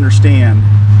can understand,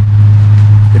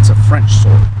 it's a French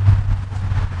sword.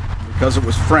 Because it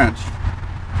was French,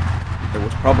 it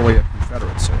was probably a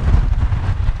Confederate sword.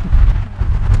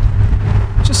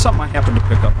 Just something I happened to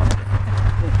pick up on today.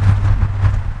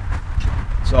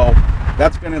 So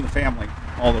that's been in the family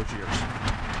all those years.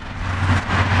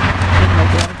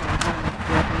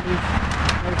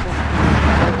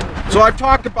 So I've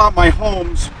talked about my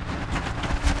homes.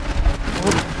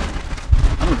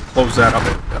 I'm going to close that up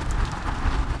a bit.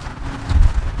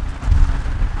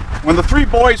 When the three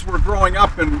boys were growing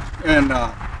up in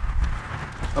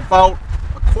about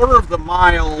a quarter of the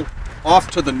mile off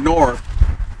to the north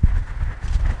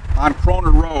on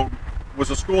Kroner Road was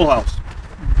a schoolhouse.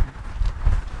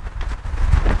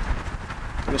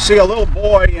 You'll see a little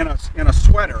boy in a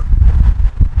sweater.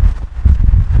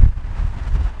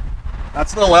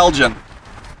 That's little Elgin.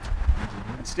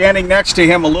 And standing next to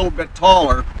him a little bit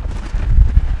taller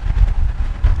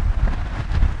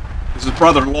is his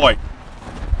brother Lloyd.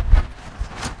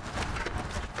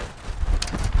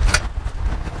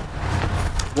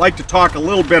 I'd like to talk a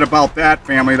little bit about that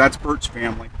family. That's Bert's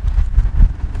family.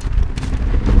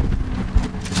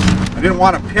 I didn't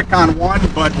want to pick on one,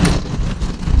 but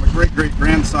my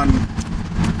great-great-grandson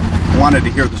wanted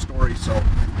to hear the story, so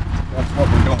that's what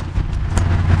we're doing.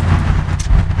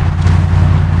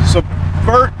 So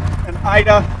Bert and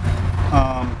Ida,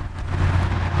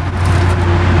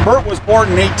 Bert was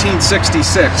born in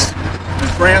 1866.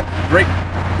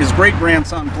 His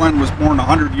great-grandson Glenn was born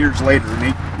 100 years later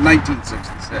in 1966.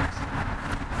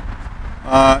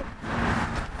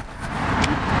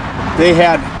 They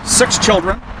had 6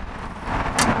 children.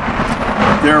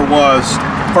 There was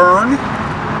Fern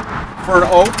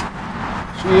Oak.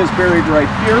 She is buried right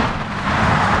here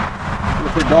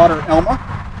with her daughter Elma.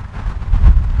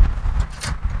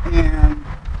 And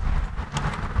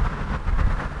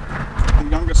the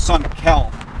youngest son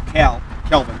Kelvin.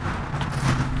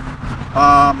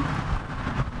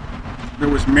 There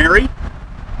was Mary,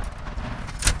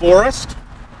 Forrest,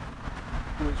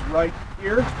 who is right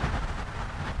here,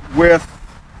 with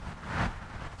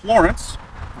Florence.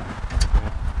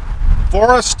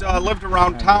 Forrest lived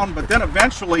around town, but then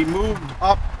eventually moved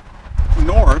up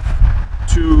north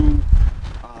to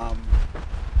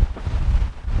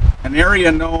an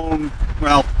area known,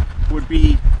 well, would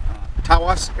be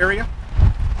Tawas area,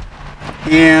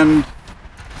 and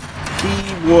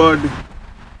he would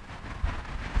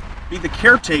be the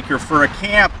caretaker for a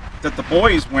camp that the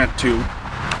boys went to.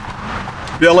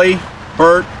 Billy,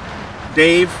 Bert,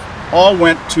 Dave, all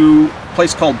went to a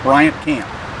place called Bryant Camp.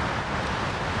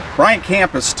 Bryant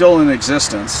Camp is still in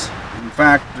existence. In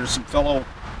fact, there's some fellow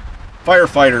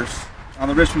firefighters on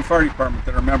the Richmond Fire Department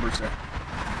that are members there.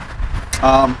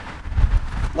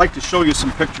 I'd like to show you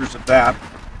some pictures of that.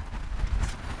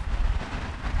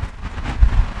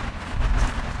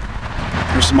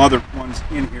 There's some other ones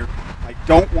in here. I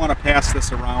don't want to pass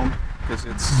this around because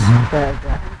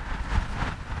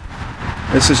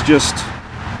this is just,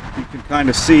 you can kind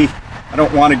of see. I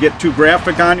don't want to get too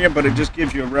graphic on you, but it just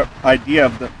gives you an idea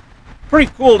of the,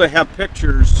 pretty cool to have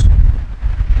pictures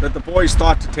that the boys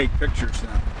thought to take pictures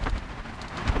then.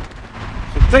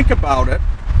 So think about it,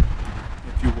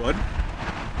 if you would.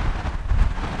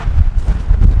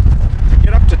 To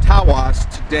get up to Tawas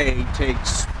today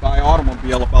takes, by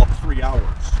automobile, about 3 hours.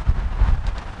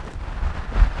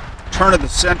 Turn of the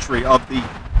century, of the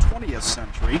 20th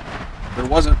century, there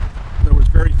was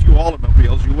very few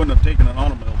automobiles. You wouldn't have taken an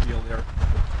automobile there.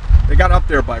 They got up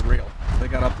there by rail. They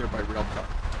got up there by rail car.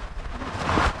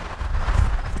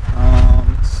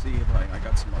 Let's see if I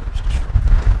got some others to show.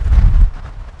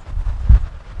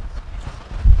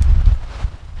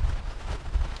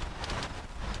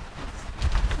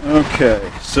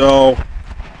 Okay, so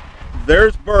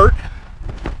there's Bert.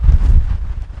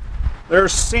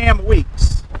 There's Sam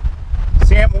Weeks.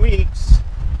 Sam Weeks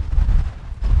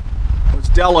was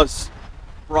Della's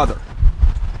brother.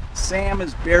 Sam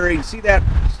is buried. See that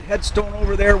headstone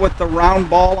over there with the round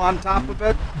ball on top of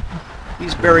it?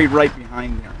 He's buried right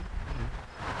behind there.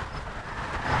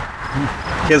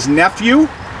 His nephew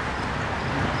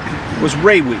was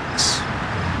Ray Weeks.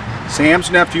 Sam's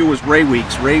nephew was Ray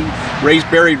Weeks. Ray's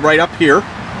buried right up here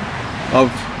of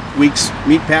Weeks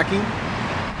Meatpacking.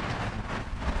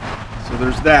 So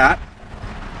there's that.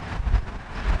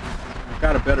 I've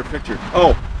got a better picture.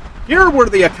 Oh, here were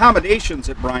the accommodations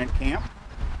at Bryant Camp.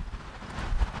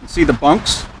 You can see the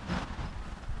bunks.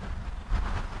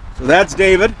 So that's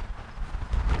David.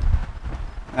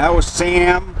 That was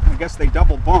Sam. I guess they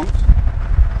double bunked.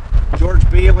 George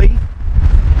Bailey.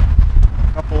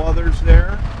 A couple others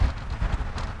there.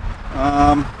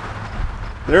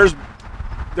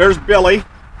 There's Billy.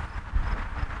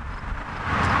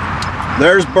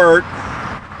 There's Bert.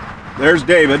 There's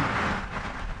David.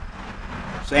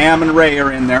 Sam and Ray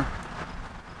are in there.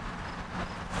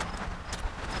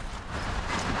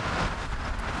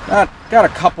 Got a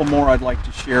couple more I'd like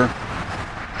to share.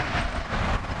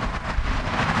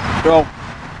 So,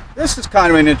 this is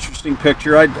kind of an interesting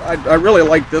picture. I really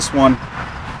like this one.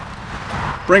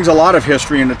 Brings a lot of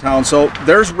history into town. So,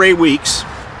 there's Ray Weeks.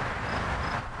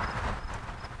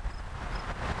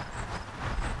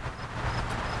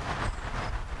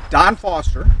 Don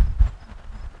Foster.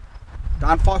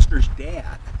 Don Foster's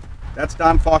dad. That's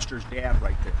Don Foster's dad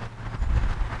right there.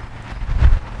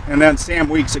 And then Sam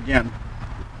Weeks again.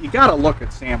 You gotta look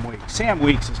at Sam Weeks. Sam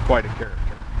Weeks is quite a character.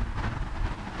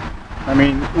 I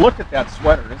mean, look at that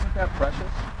sweater. Isn't that precious?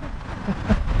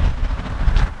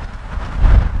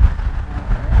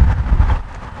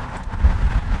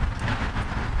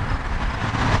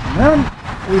 And then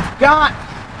we've got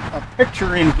a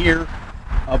picture in here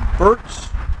of Bert's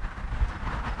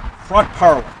front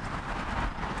parlor.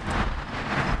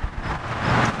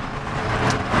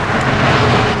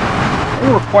 They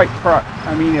were quite proud.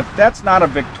 I mean, if that's not a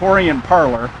Victorian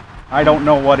parlor, I don't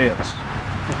know what is. So,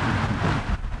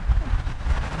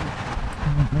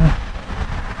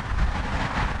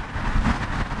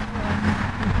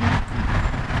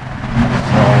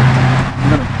 I'm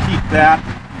going to keep that.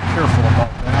 Be careful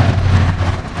about that.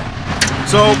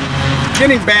 So,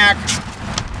 getting back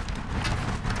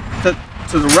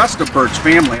to the rest of Bert's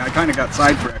family, I kind of got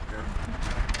sidetracked there.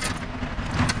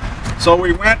 So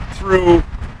we went through,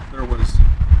 there was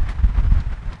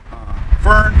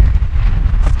Fern,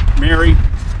 Mary,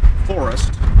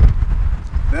 Forrest,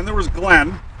 then there was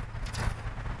Glenn.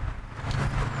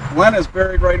 Glenn is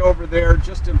buried right over there,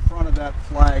 just in front of that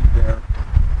flag there.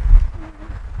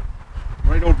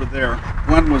 Right over there.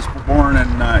 Glenn was born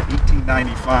in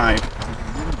 1895.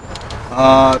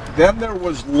 Then there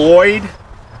was Lloyd.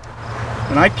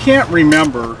 And I can't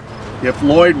remember if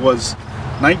Lloyd was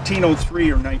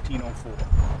 1903 or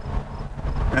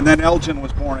 1904. And then Elgin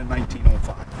was born in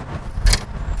 1905.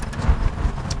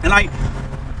 And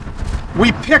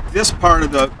we picked this part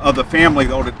of the family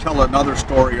though to tell another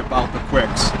story about the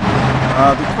Quicks.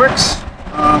 The Quicks,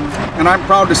 and I'm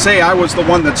proud to say I was the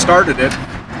one that started it,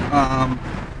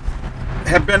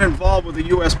 have been involved with the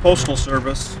U.S. Postal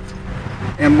Service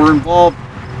and were involved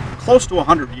close to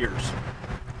 100 years.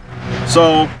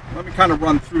 So let me kind of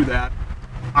run through that.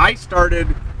 I started,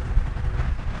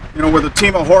 with a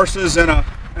team of horses and a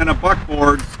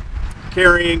buckboard,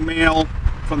 carrying mail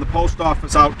from the post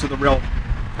office out to the rail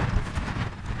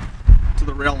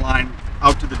line,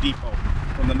 out to the depot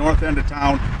from the north end of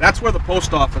town. That's where the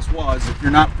post office was. If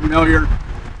you're not familiar,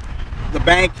 the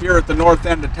bank here at the north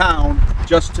end of town,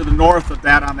 just to the north of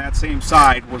that on that same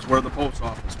side, was where the post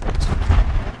office was.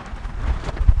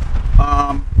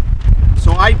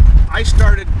 So I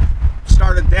started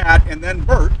that, and then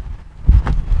Bert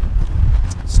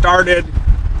started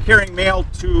carrying mail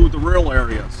to the rural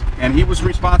areas, and he was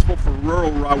responsible for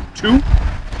Rural Route 2,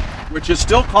 which is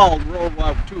still called Rural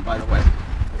Route 2, by the way,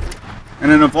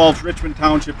 and it involves Richmond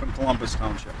Township and Columbus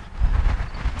Township.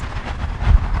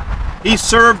 He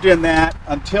served in that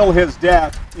until his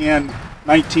death in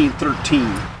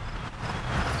 1913.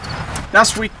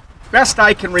 Best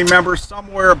I can remember,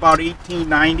 somewhere about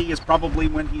 1890 is probably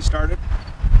when he started.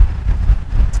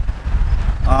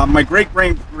 My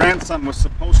great-grandson was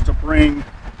supposed to bring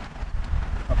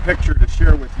a picture to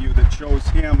share with you that shows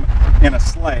him in a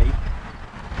sleigh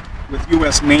with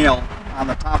U.S. mail on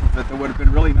the top of it. That would have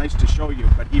been really nice to show you,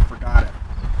 but he forgot it.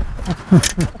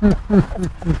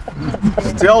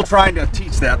 Still trying to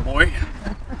teach that boy.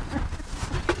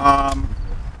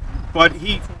 But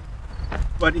he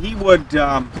would,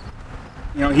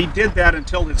 he did that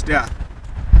until his death.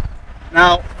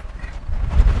 Now,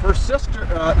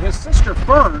 his sister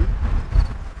Fern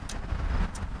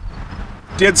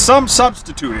did some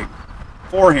substituting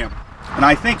for him, and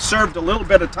I think served a little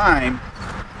bit of time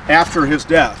after his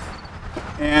death.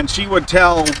 And she would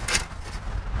tell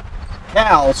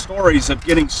Cal stories of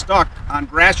getting stuck on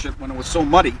Gratiot when it was so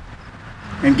muddy,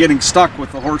 and getting stuck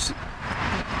with the horse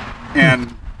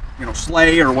and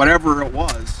sleigh or whatever it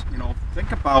was.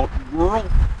 Think about rural.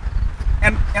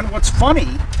 And what's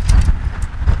funny,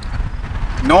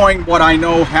 knowing what I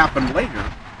know happened later,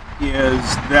 is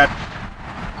that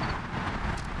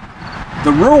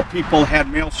the rural people had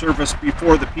mail service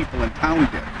before the people in town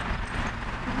did.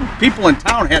 People in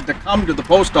town had to come to the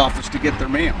post office to get their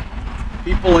mail.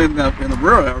 People in the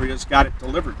rural areas got it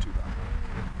delivered to them.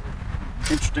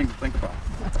 Interesting to think about.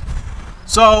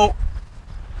 So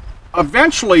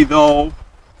eventually, though,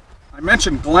 I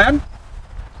mentioned Glenn.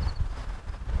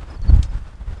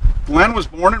 Glenn was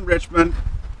born in Richmond,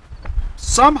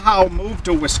 somehow moved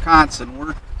to Wisconsin,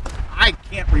 where I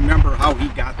can't remember how he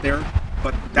got there,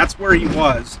 but that's where he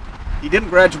was. He didn't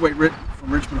graduate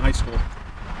from Richmond High School.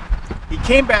 He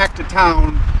came back to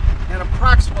town, and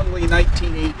approximately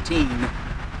 1918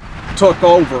 took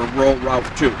over Rural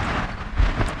Route 2.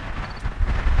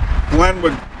 Glenn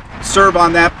would serve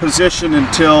on that position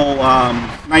until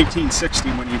 1960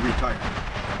 when he retired.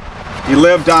 He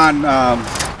lived on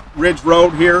Ridge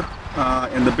Road here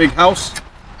in the big house,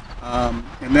 and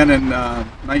then in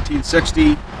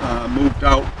 1960 moved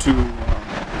out to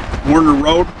Warner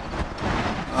Road,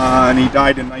 and he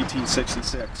died in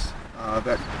 1966.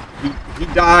 He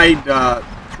died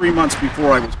 3 months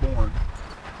before I was born.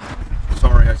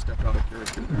 Sorry, I stepped out of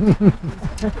character there.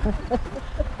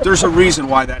 There's a reason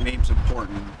why that name's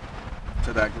important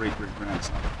to that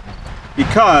great-great-grandson.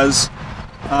 Because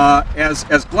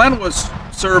as Glenn was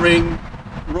serving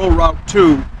Rural Route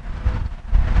 2,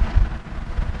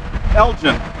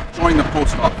 Elgin joined the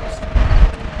post office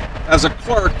as a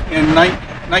clerk in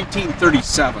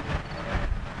 1937.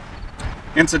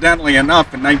 Incidentally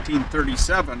enough, in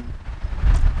 1937,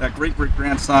 that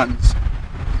great-great-grandson's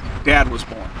dad was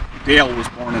born. Dale was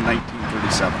born in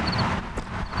 1937.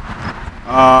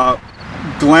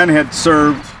 Glenn had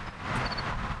served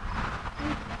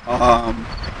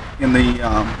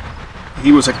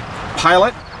he was a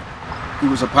pilot. He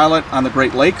was a pilot on the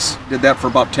Great Lakes. Did that for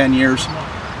about 10 years.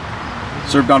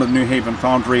 Served on the New Haven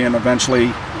Foundry, and eventually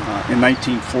in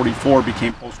 1944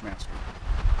 became postmaster.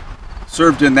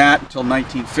 Served in that until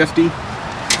 1950.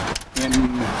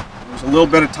 And there was a little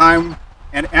bit of time,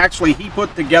 and actually he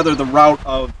put together the route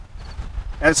of,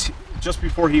 just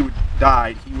before he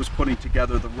died, he was putting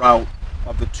together the route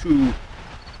of the 2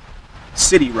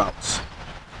 city routes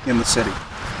in the city.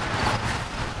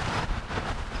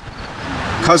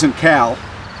 Cousin Cal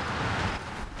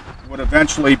would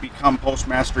eventually become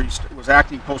postmaster. He was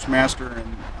acting postmaster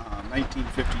in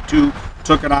 1952,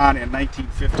 took it on in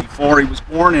 1954. He was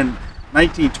born in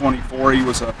 1924. He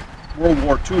was a World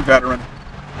War II veteran.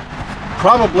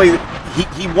 Probably,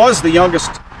 he was the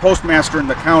youngest postmaster in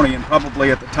the county, and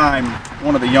probably at the time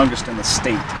one of the youngest in the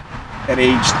state at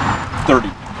age 30.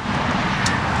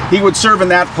 He would serve in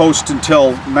that post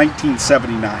until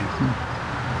 1979.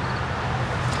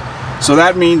 So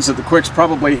that means that the Quicks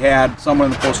probably had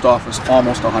someone in the post office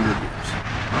almost 100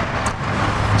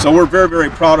 years. So we're very,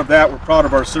 very proud of that. We're proud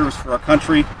of our service for our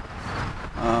country.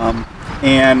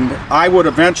 And I would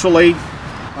eventually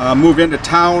move into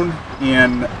town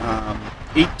in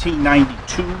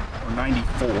 1892 or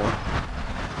 94.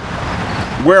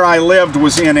 Where I lived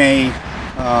was in a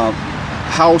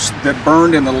house that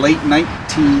burned in the late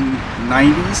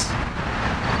 1990s.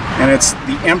 And it's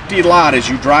the empty lot as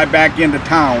you drive back into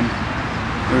town.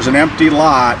 There's an empty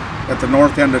lot at the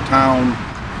north end of town,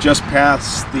 just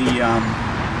past the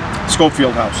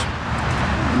Schofield House.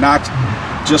 Not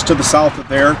just to the south of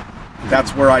there.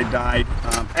 That's where I died.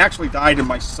 Actually died in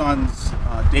my son's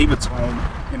David's home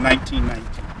in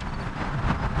 1919.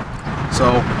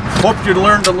 So, hope you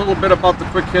learned a little bit about the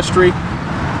Quick history.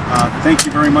 Thank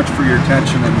you very much for your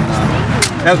attention. And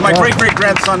as my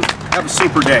great-great-grandson, have a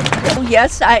super day. Oh,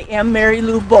 yes, I am Mary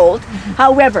Lou Bolt.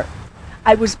 However,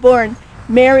 I was born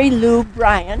Mary Lou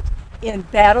Bryant in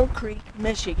Battle Creek,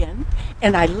 Michigan,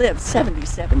 and I lived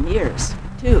 77 years,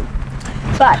 too.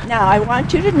 But now I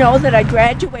want you to know that I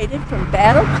graduated from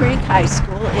Battle Creek High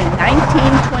School in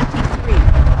 1923.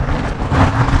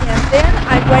 And then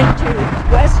I went to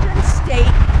Western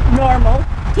State Normal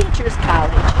Teachers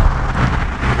College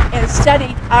and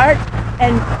studied art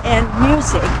and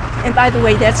music. And by the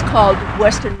way, that's called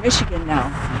Western Michigan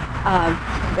now.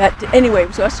 Anyway, it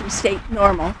was Western State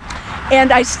Normal.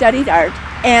 And I studied art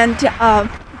and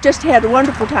just had a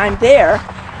wonderful time there.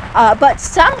 But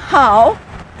somehow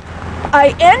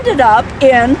I ended up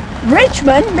in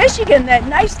Richmond, Michigan, that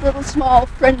nice little small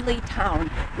friendly town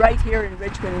right here in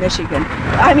Richmond, Michigan.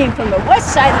 I mean, from the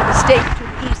west side of the state to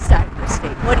the east side of the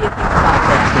state. What do you think about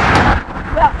that?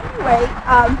 Well, anyway,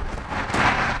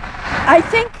 I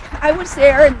think I was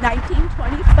there in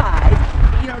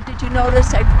 1925. You know, did you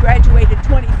notice I graduated in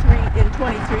 23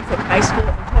 from high school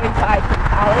and 25 from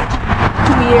college?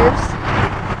 2 years.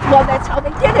 Well, that's how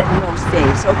they did it in those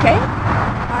days, okay?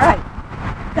 All right.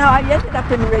 Now, I ended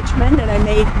up in Richmond, and I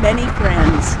made many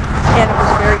friends, and it was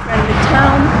a very friendly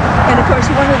town. And, of course,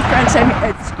 one of the friends I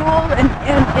made at school and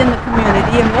in the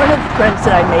community, and one of the friends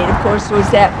that I made, of course, was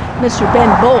that Mr. Ben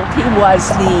Bolt. He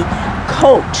was the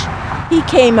coach. He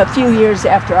came a few years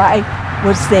after I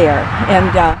was there.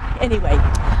 And anyway,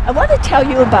 I want to tell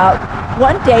you about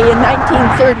one day in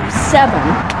 1937.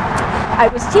 I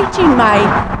was teaching my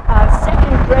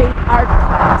second grade art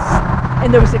class,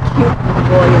 and there was a cute little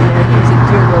boy in there. He was a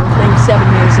dear little thing, 7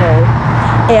 years old,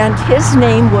 and his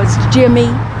name was Jimmy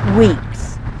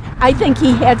Weeks. I think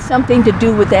he had something to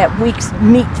do with that Weeks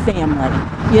meat family,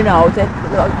 you know, that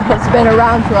has been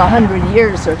around for 100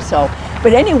 years or so.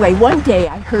 But anyway, one day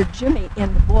I heard Jimmy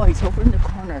and the boys over in the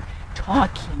corner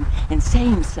talking and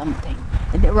saying something,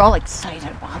 and they were all excited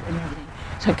about it and everything.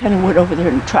 So I kind of went over there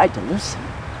and tried to listen.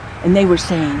 And they were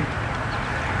saying,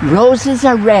 roses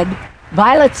are red,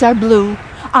 violets are blue.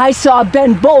 I saw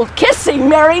Ben Bolt kissing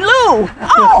Mary Lou.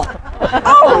 Oh,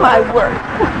 oh my word.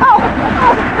 Oh.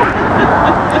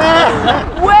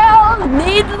 Well,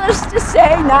 needless to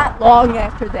say, not long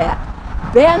after that,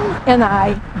 Ben and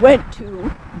I went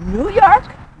to New York,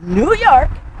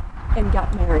 and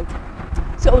got married.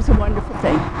 So it was a wonderful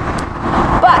thing.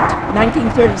 But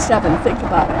 1937, think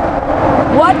about it.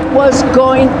 What was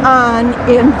going on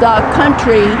in the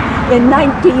country in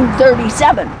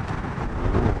 1937?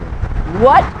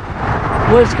 What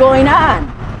was going on?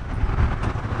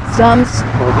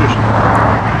 Prohibition.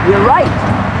 You're right.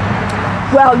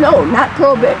 Well, no, not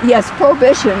prohibition. Yes,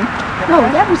 prohibition. No,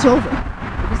 that was over.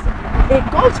 It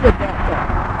goes with that,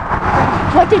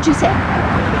 though. What did you say?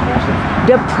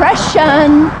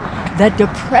 Depression. The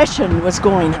Depression was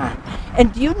going on.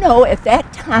 And do you know, at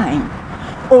that time,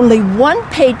 only one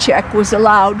paycheck was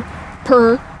allowed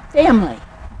per family.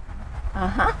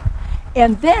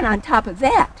 And then on top of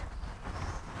that,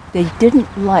 they didn't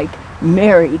like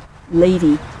married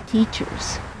lady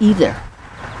teachers either.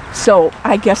 So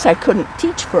I guess I couldn't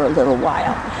teach for a little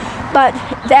while. But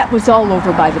that was all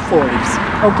over by the 40s,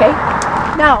 okay?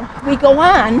 Now, we go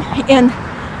on, and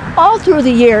all through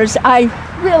the years, I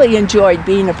really enjoyed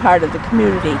being a part of the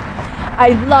community. I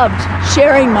loved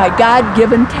sharing my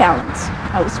God-given talents.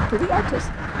 I was pretty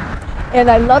artistic. And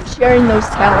I loved sharing those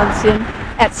talents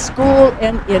at school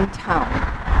and in town.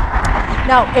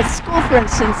 Now, at school, for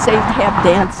instance, they'd have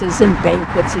dances and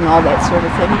banquets and all that sort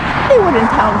of thing. They would in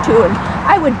town, too, and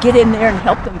I would get in there and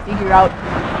help them figure out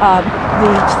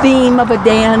the theme of a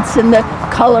dance and the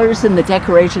colors and the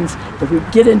decorations. But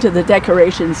we'd get into the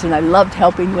decorations, and I loved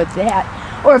helping with that.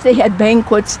 Or if they had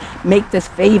banquets, make the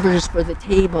favors for the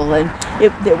table, and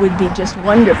it would be just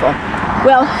wonderful.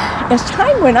 Well, as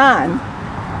time went on,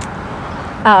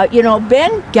 you know,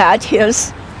 Ben got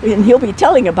his, and he'll be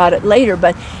telling about it later,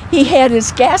 but he had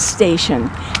his gas station.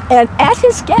 And at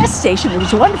his gas station, it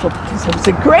was wonderful because it was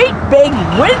a great big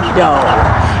window.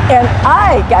 And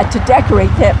I got to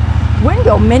decorate that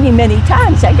window many, many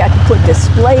times. I got to put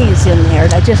displays in there,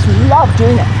 and I just loved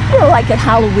doing that. You know, like at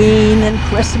Halloween and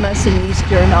Christmas and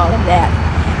Easter and all of that.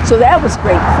 So that was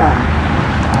great fun.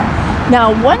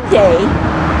 Now, one day,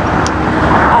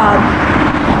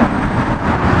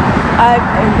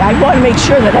 I want to make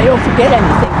sure that I don't forget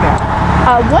anything here.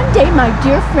 One day, my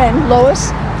dear friend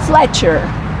Lois Fletcher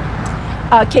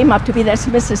came up to me. That's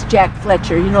Mrs. Jack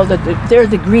Fletcher. You know, they're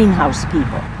the greenhouse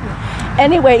people.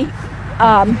 Anyway,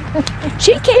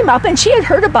 she came up and she had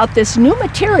heard about this new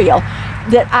material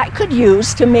that I could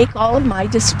use to make all of my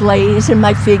displays and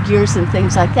my figures and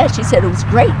things like that. She said it was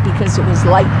great because it was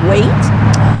lightweight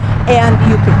and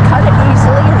you could cut it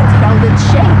easily and it held its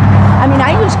shape. I mean,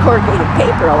 I use corrugated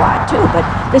paper a lot too, but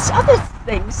this other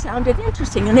thing sounded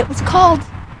interesting, and it was called,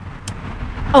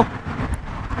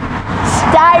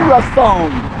 styrofoam.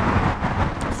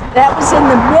 That was in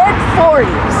the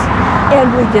mid-40s. And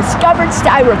we discovered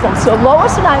styrofoam. So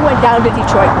Lois and I went down to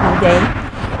Detroit one day,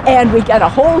 and we got a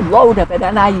whole load of it,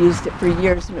 and I used it for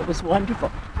years, and it was wonderful.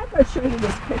 I'm going to show you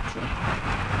this picture.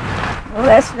 Well,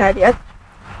 that's not it.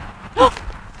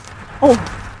 Oh,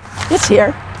 it's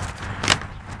here.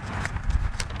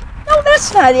 No,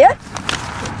 that's not it.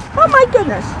 Oh, my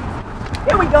goodness.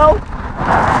 Here we go.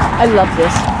 I love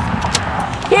this.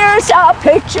 Here's a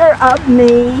picture of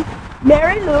me.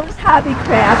 Mary Lou's Hobby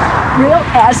Craft, real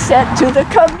asset to the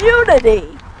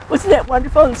community. Wasn't that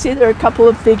wonderful? And see, there are a couple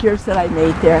of figures that I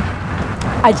made there.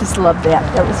 I just love that.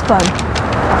 That was fun.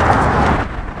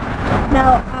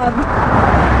 Now, I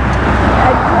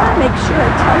want to make sure I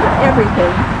tell you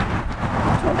everything.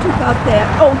 I told you about that.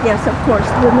 Oh, yes, of course,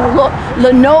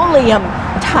 linoleum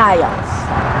tiles.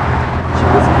 She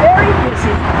was very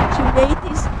busy. She made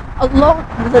these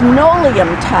linoleum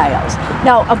tiles.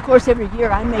 Now, of course, every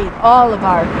year I made all of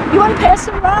our... You want to pass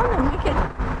them around and we can...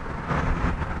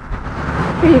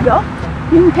 Here you go.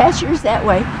 You can pass yours that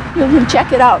way. You can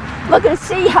check it out. Look and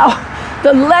see how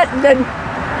the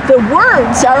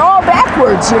words are all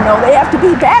backwards, you know. They have to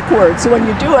be backwards when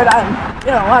you do it on,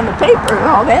 you know, on the paper and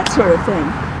all that sort of thing.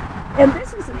 And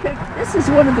this is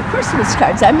one of the Christmas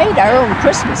cards. I made our own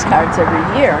Christmas cards every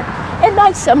year. And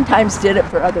I sometimes did it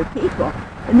for other people.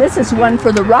 And this is one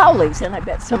for the Rowleys, and I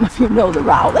bet some of you know the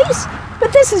Rowleys.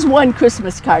 But this is one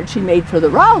Christmas card she made for the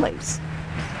Rowleys.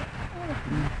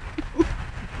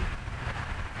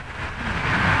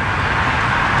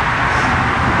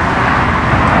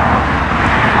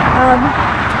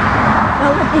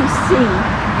 Now let me see.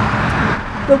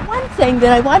 The one thing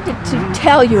that I wanted to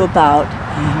tell you about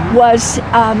was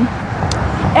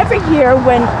every year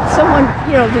when someone,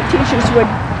 the teachers would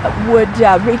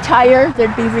retire,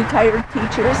 there'd be retired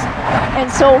teachers, and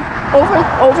so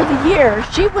over the years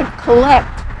she would collect.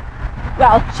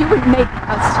 Well, she would make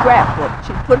a scrapbook.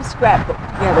 She'd put a scrapbook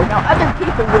together. Now, other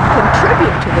people would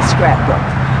contribute to the scrapbook,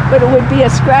 but it would be a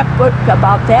scrapbook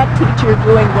about that teacher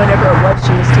doing whatever it was she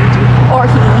was teaching, or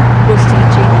he was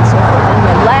teaching, and so forth.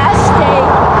 And the last day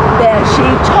that she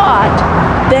taught,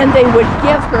 then they would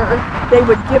give her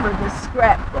this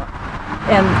scrapbook,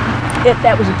 and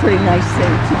that was a pretty nice thing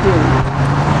to do.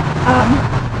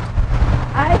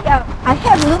 I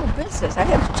had a little business. I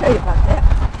have to tell you about that.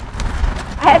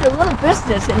 I had a little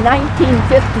business in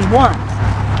 1951,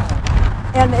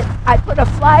 and I put a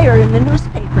flyer in the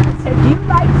newspaper that said, "Do you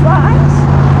like flies?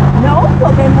 No?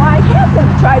 Well, then why have them?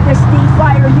 Try this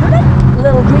D-Flyer unit, a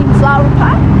little green flower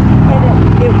pot, and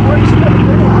it works really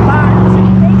good in barns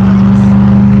and bakeries."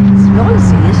 It's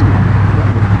noisy, isn't it?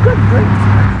 Good grief.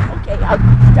 Okay, I'll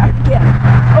start again.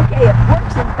 Okay, it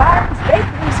works in barns,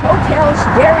 bakeries, hotels,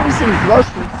 dairies, and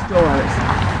grocery stores.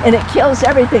 And it kills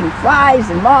everything, flies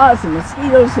and moths and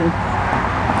mosquitoes and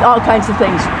all kinds of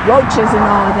things, roaches and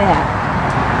all of that.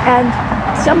 And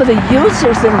some of the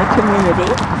users in the community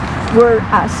were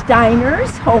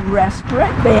Steiner's Home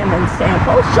Restaurant, Bam and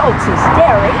Sample, Schultz's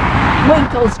Dairy,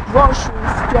 Winkle's Grocery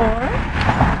Store,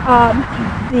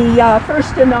 the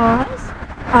First and Oz,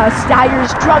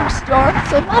 Steyer's Drug Store,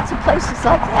 so lots of places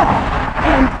like that.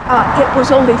 And it was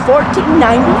only $14.95.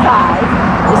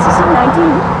 This is in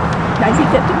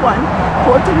 1951,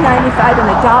 $14.95 and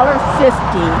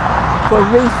 $1.50 for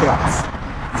refills.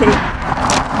 See,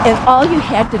 and all you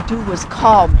had to do was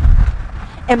call me.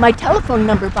 And my telephone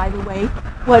number, by the way,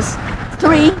 was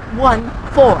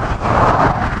 314.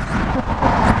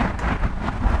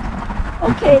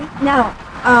 Okay, now,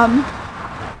 I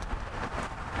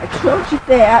showed you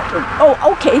that. Oh,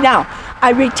 okay, now, I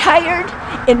retired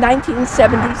in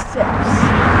 1976.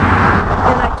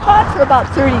 And I taught for about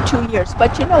 32 years,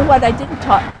 but you know what? I didn't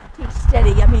teach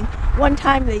steady. I mean, one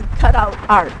time they cut out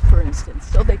art, for instance,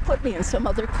 so they put me in some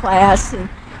other class, and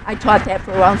I taught that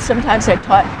for a while. Sometimes I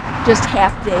taught just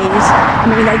half days. I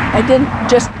mean, I didn't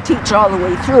just teach all the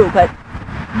way through, but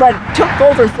it took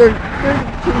over 32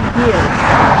 years.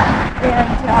 And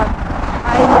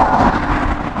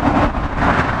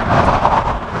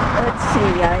let's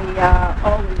see,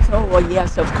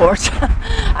 yes, of course.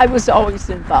 I was always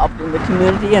involved in the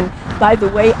community, and by the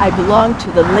way, I belonged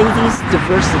to the Ladies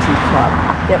Diversity Club.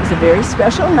 That was a very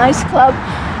special, nice club,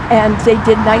 and they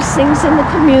did nice things in the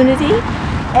community,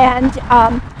 and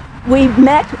we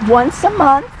met once a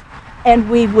month, and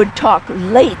we would talk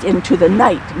late into the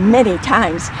night many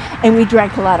times, and we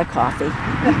drank a lot of coffee.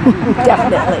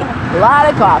 Definitely, a lot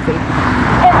of coffee.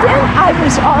 And then I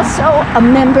was also a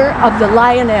member of the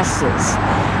Lionesses.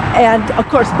 And of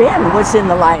course, Ben was in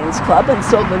the Lions Club, and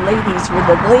so the ladies were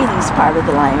the ladies part of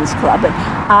the Lions Club. And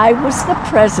I was the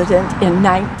president in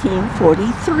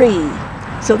 1943.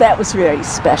 So that was very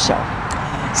special.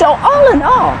 So all in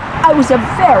all, I was a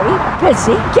very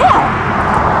busy gal.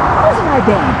 Wasn't I,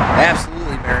 Ben?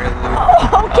 Absolutely, Mary Lou.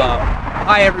 Oh, okay.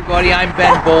 Hi, everybody. I'm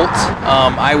Ben Bolt.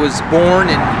 I was born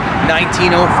in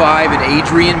 1905 in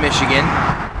Adrian, Michigan.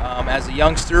 As a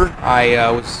youngster,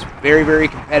 I was very, very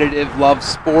competitive, loved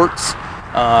sports,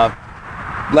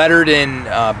 lettered in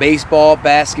baseball,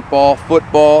 basketball,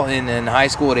 football in high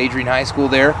school at Adrian High School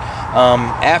there.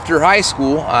 After high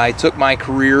school, I took my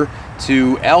career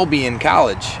to Albion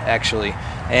College, actually.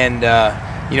 And,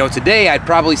 you know, today I'd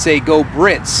probably say go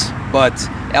Brits, but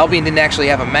Albion didn't actually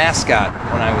have a mascot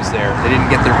when I was there. They didn't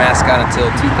get their mascot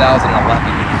until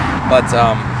 2011. But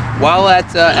while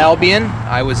at Albion,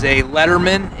 I was a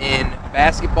letterman in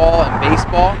basketball and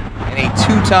baseball and a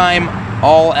two-time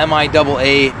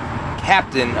All-MIAA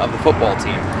captain of the football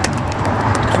team.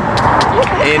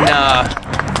 In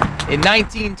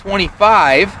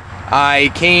 1925,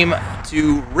 I came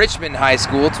to Richmond High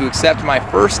School to accept my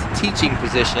first teaching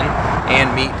position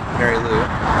and meet Mary Lou.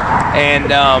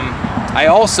 And I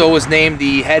also was named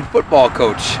the head football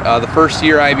coach the first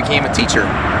year I became a teacher.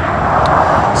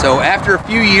 So after a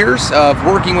few years of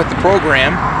working with the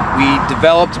program, we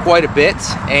developed quite a bit,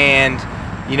 and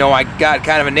you know, I got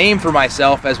kind of a name for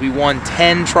myself as we won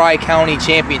 10 Tri-County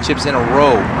championships in a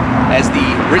row as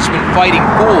the Richmond Fighting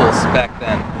Fools back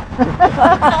then.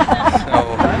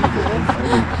 So,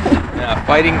 yeah,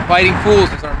 Fighting Fools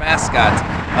was our mascot,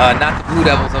 not the Blue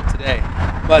Devils of today.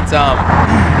 But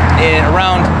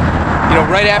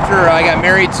right after I got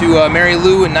married to Mary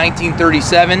Lou in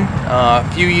 1937, a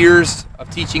few years of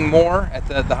teaching more at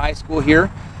the high school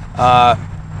here.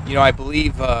 I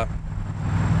believe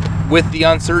with the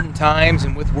uncertain times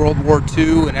and with World War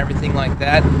II and everything like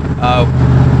that,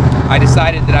 I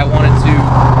decided that I wanted to,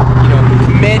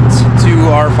 commit to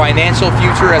our financial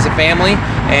future as a family.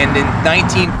 And in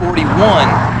 1941,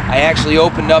 I actually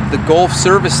opened up the Gulf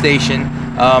Service Station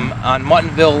on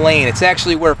Muttonville Lane. It's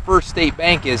actually where First State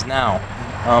Bank is now,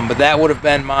 but that would have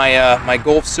been my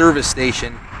Gulf Service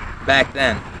Station back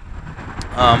then.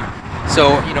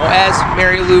 So, as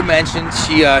Mary Lou mentioned,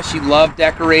 she loved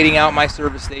decorating out my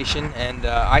service station, and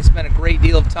I spent a great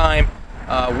deal of time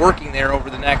working there over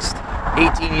the next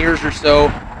 18 years or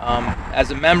so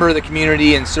as a member of the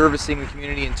community and servicing the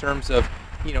community in terms of,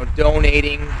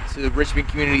 donating to Richmond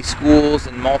Community Schools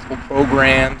and multiple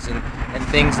programs and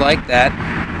things like that.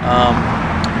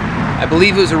 I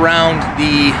believe it was around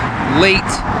the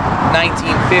late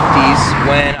 1950s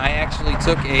when I actually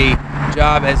took a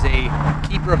job as a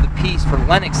keeper of the peace for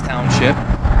Lenox Township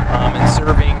and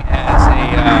serving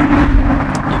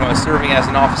as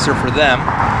an officer for them.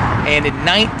 And in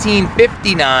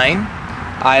 1959,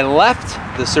 I left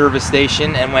the service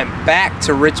station and went back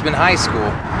to Richmond High School,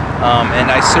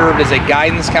 and I served as a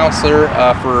guidance counselor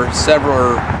for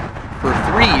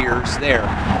 3 years there,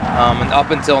 and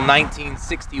up until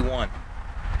 1961.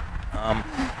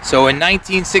 So in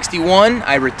 1961,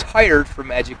 I retired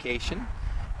from education,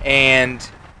 and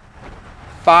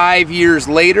 5 years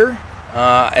later,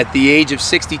 at the age of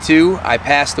 62, I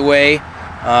passed away,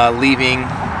 leaving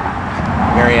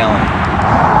Mary Lou.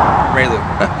 Mary Lou.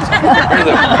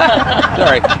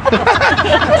 Sorry.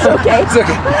 It's okay. It's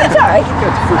okay. It's all right.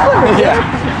 Yeah.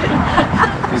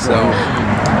 So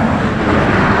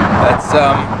that's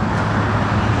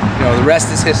the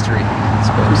rest is history, I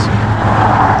suppose.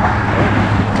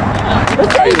 Well,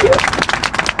 thank you.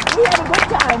 We had a good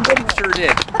time, didn't we? Sure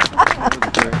did.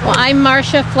 Well, I'm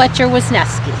Marcia Fletcher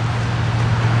Wisniewski.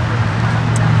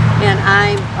 And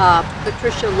I'm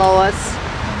Patricia Lois,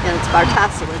 and it's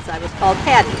Bartosowitz. I was called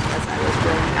Patty as I was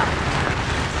growing up.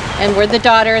 And we're the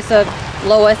daughters of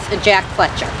Lois and Jack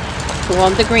Fletcher, who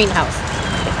owned the greenhouse.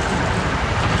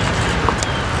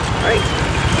 Right.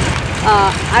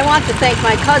 I want to thank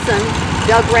my cousin,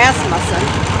 Doug Rasmussen,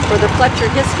 for the Fletcher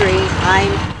history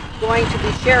I'm going to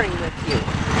be sharing with you.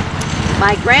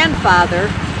 My grandfather,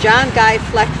 John Guy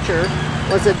Fletcher,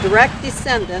 was a direct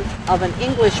descendant of an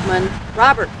Englishman,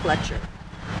 Robert Fletcher,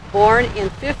 born in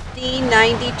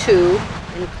 1592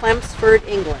 in Chelmsford,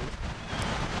 England.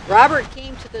 Robert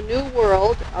came to the New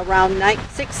World around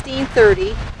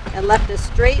 1630 and left a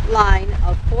straight line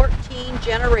of 14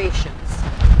 generations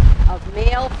of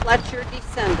male Fletcher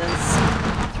descendants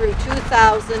through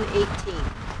 2018.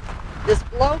 This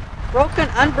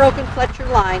unbroken Fletcher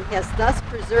line has thus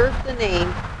preserved the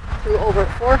name through over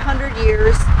 400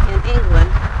 years in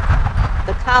England,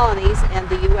 the colonies, and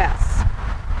the U.S.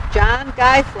 John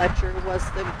Guy Fletcher was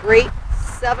the great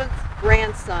seventh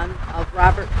grandson of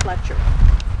Robert Fletcher.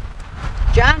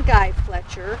 John Guy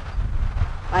Fletcher,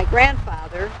 my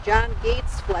grandfather, John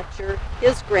Gates Fletcher,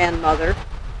 his grandmother,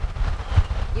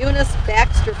 Eunice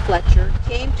Baxter Fletcher,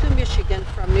 came to Michigan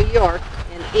from New York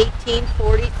in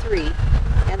 1843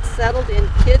 and settled in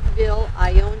Kidville,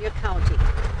 Ionia County.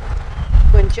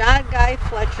 When John Guy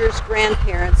Fletcher's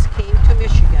grandparents came to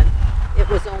Michigan, it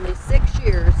was only 6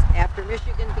 years after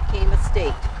Michigan became a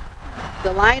state.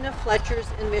 The line of Fletchers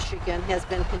in Michigan has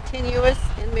been continuous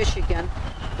in Michigan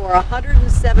for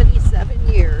 177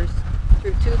 years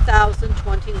through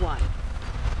 2021.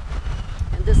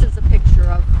 And this is a picture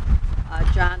of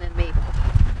John and Mabel.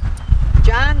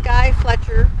 John Guy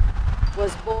Fletcher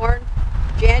was born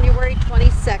January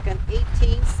 22nd,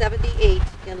 1878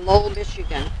 in Lowell,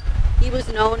 Michigan. He was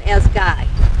known as Guy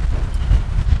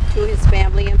to his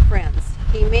family and friends.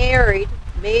 He married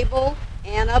Mabel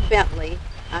Anna Bentley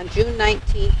on June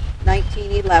 19,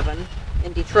 1911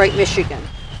 in Detroit, Michigan.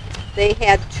 They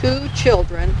had 2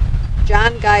 children,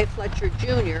 John Guy Fletcher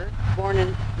Jr., born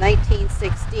in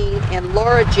 1916, and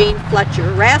Laura Jean Fletcher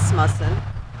Rasmussen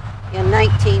in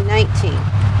 1919.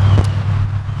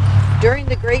 During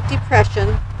the Great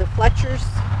Depression, the Fletchers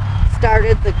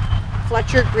started the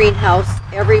Fletcher Greenhouse,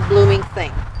 Every Blooming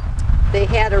Thing. They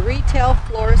had a retail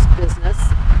florist business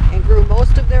and grew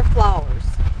most of their flowers.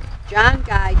 John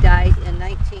Guy died in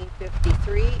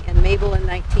 1953 and Mabel in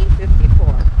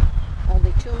 1954,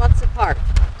 only 2 months apart.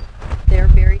 They're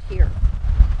buried here.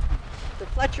 The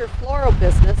Fletcher floral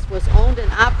business was owned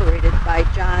and operated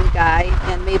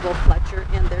and Mabel Fletcher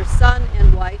and their son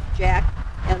and wife, Jack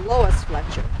and Lois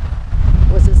Fletcher,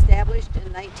 was established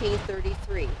in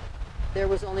 1933. There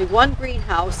was only one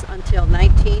greenhouse until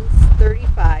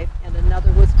 1935, and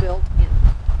another was built in.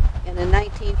 And in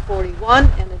 1941,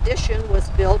 an addition was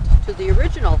built to the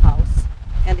original house,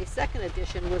 and a second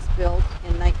addition was built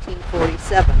in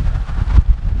 1947.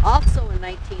 Also in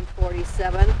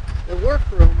 1947, the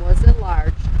workroom was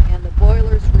enlarged, and the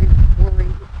boilers were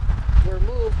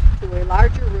moved to a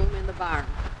larger room in the barn.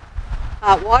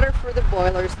 Hot water for the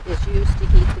boilers is used to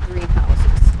heat the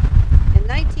greenhouses. In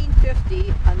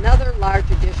 1950, another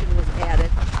large addition was added,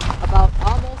 about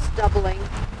almost doubling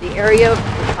the area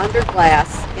under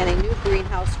glass, and a new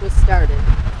greenhouse was started.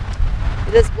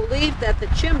 It is believed that the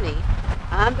chimney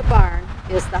on the barn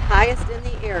is the highest in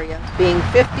the area, being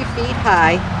 50 feet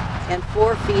high and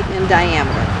 4 feet in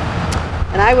diameter.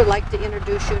 And I would like to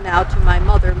introduce you now to my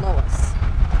mother, Lois.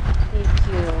 Thank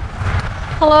you.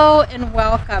 Hello and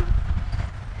welcome.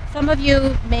 Some of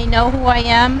you may know who I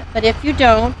am, but if you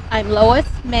don't, I'm Lois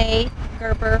May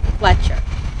Gerber Fletcher.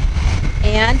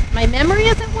 And my memory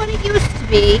isn't what it used to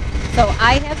be, so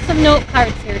I have some note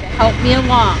cards here to help me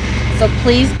along, so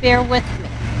please bear with me.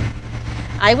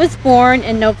 I was born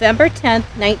in November 10th,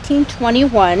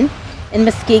 1921 in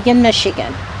Muskegon,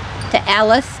 Michigan, to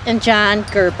Alice and John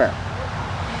Gerber.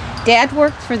 Dad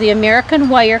worked for the American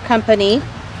Wire Company,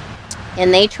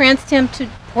 and they transferred him to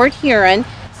Port Huron,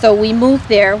 so we moved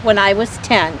there when I was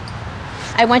 10.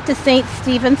 I went to St.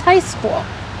 Stephen's High School.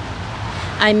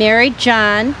 I married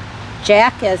John,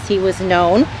 Jack as he was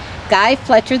known, Guy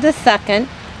Fletcher II,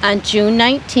 on June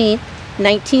 19,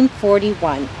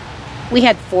 1941. We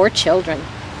had 4 children: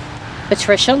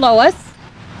 Patricia Lois,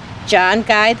 John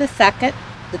Guy the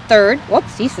third,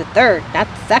 whoops, he's the third, not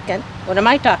the second. What am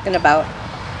I talking about?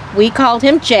 We called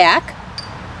him Jack.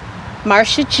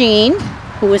 Marcia Jean,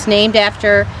 who was named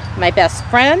after my best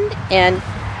friend, and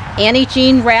Annie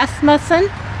Jean Rasmussen,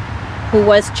 who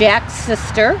was Jack's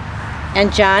sister,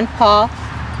 and John Paul,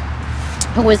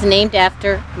 who was named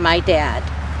after my dad.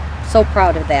 So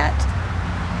proud of that.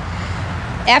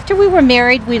 After we were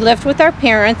married, we lived with our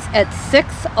parents at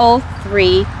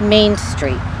 603 Main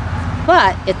Street,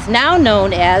 but it's now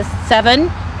known as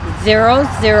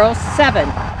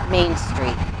 7007 Main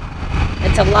Street.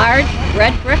 It's a large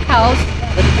red brick house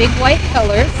with big white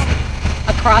pillars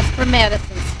across from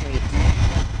Madison Street.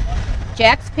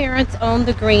 Jack's parents owned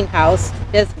the greenhouse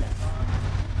business.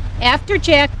 After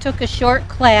Jack took a short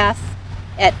class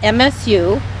at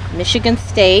MSU, Michigan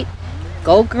State,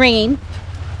 Go Green,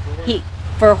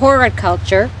 for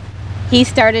horticulture, he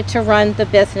started to run the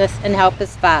business and help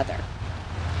his father.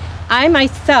 I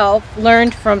myself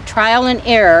learned from trial and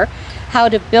error how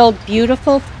to build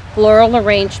beautiful floral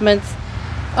arrangements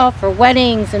for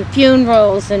weddings and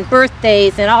funerals and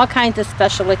birthdays and all kinds of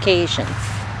special occasions.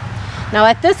 Now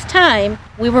at this time,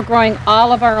 we were growing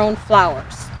all of our own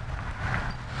flowers.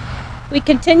 We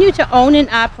continued to own and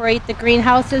operate the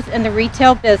greenhouses and the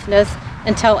retail business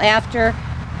until after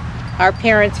our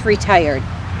parents retired.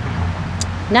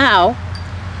 Now,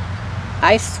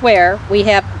 I swear, we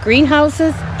have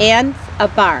greenhouses and a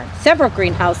barn, several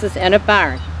greenhouses and a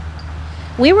barn.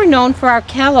 We were known for our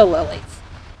calla lilies.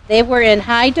 They were in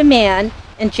high demand,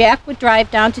 and Jack would drive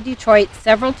down to Detroit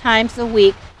several times a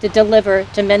week to deliver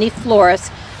to many florists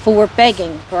who were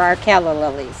begging for our calla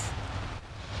lilies.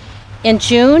 In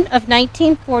June of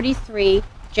 1943,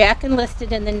 Jack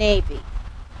enlisted in the Navy.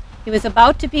 He was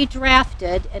about to be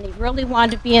drafted, and he really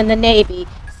wanted to be in the Navy,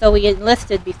 so he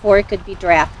enlisted before he could be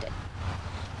drafted.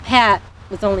 Pat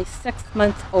was only 6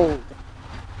 months old.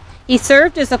 He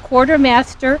served as a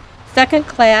quartermaster, second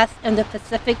class in the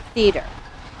Pacific Theater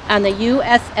on the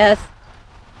USS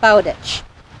Bowditch.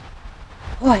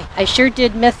 Boy, I sure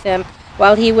did miss him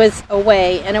while he was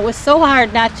away, and it was so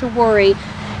hard not to worry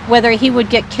whether he would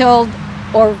get killed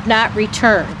or not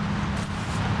return.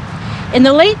 In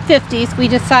the late 50s, we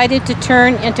decided to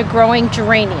turn into growing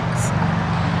geraniums.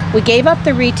 We gave up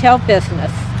the retail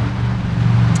business.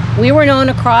 We were known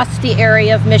across the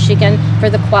area of Michigan for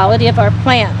the quality of our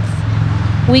plants.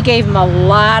 We gave them a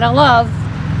lot of love.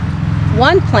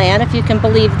 One plant, if you can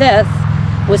believe this,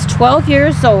 was 12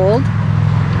 years old.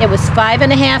 It was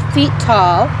 5.5 feet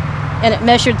tall, and it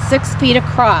measured 6 feet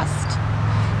across.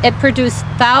 It produced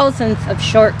thousands of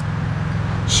short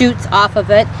shoots off of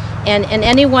it, and in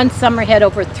any one summer had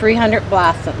over 300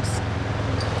 blossoms.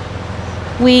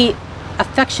 We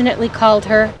affectionately called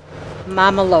her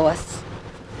Mama Lois.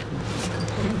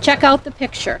 Check out the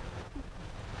picture.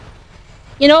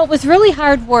 You know, it was really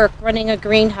hard work running a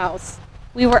greenhouse.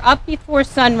 We were up before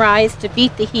sunrise to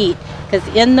beat the heat, because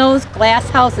in those glass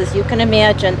houses, you can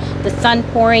imagine the sun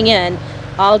pouring in,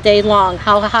 all day long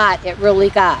how hot it really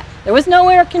got. There was no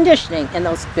air conditioning in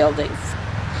those buildings.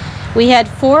 We had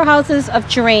 4 houses of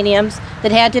geraniums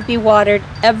that had to be watered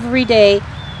every day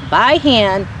by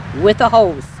hand with a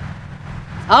hose.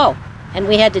 Oh, and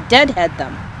we had to deadhead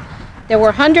them. There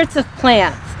were hundreds of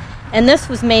plants, and this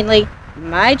was mainly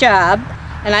my job,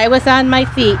 and I was on my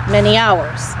feet many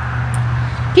hours.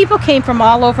 People came from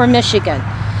all over Michigan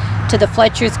to the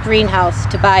Fletcher's greenhouse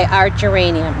to buy our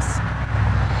geraniums.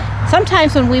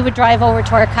 Sometimes when we would drive over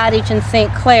to our cottage in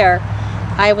St. Clair,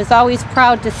 I was always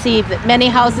proud to see that many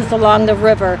houses along the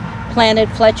river planted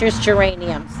Fletcher's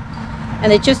geraniums,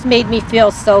 and it just made me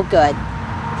feel so good.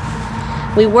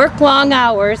 We worked long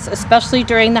hours, especially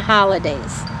during the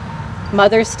holidays.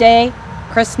 Mother's Day,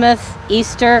 Christmas,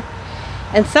 Easter,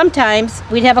 and sometimes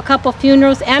we'd have a couple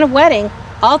funerals and a wedding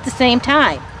all at the same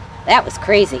time. That was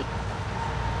crazy.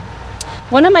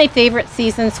 One of my favorite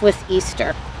seasons was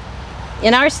Easter.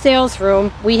 In our sales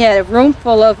room, we had a room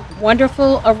full of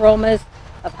wonderful aromas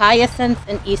of hyacinths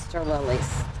and Easter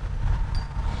lilies.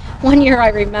 One year I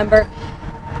remember,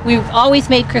 we've always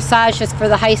made corsages for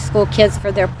the high school kids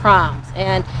for their proms,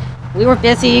 and we were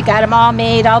busy, got them all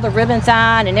made, all the ribbons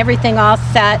on and everything all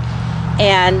set,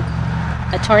 and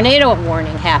a tornado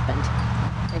warning happened.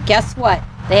 And guess what?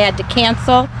 They had to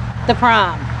cancel the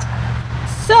prom.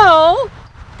 So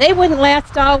they wouldn't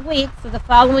last all week, so the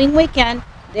following weekend,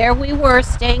 there we were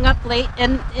staying up late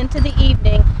into the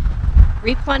evening,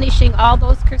 replenishing all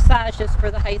those corsages for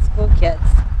the high school kids.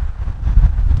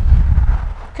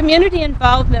 Community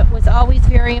involvement was always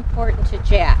very important to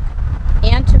Jack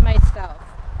and to myself.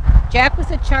 Jack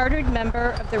was a chartered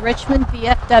member of the Richmond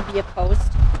VFW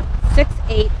Post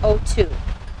 6802.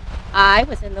 I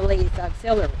was in the Ladies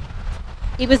Auxiliary.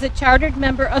 He was a chartered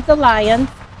member of the Lions,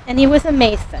 and he was a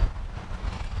Mason.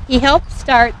 He helped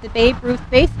start the Babe Ruth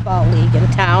Baseball League in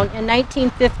town in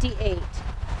 1958,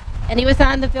 and he was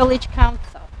on the village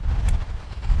council.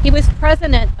 He was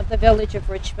president of the village of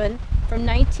Richmond from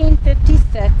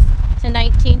 1956 to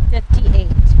 1958.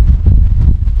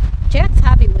 Jack's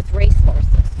hobby was racehorses.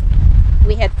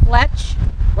 We had Fletch,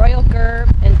 Royal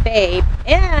Gerb, and Babe,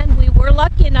 and we were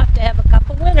lucky enough to have a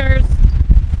couple winners.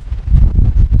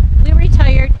 We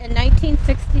retired in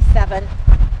 1967,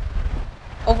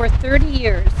 over 30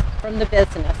 years from the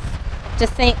business, to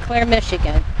St. Clair,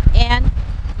 Michigan, and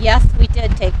yes, we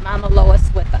did take Mama Lois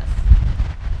with us.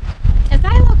 As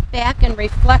I look back and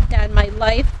reflect on my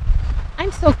life,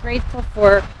 I'm so grateful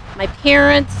for my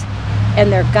parents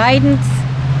and their guidance,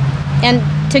 and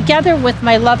together with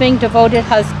my loving, devoted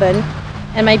husband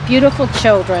and my beautiful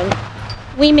children,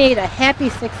 we made a happy,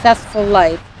 successful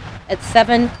life at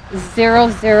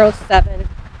 7007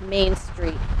 Main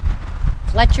Street.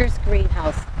 Fletcher's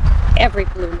Greenhouse, every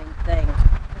blooming thing.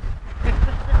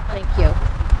 Thank you.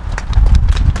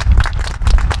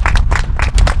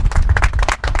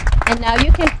 And now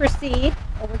you can proceed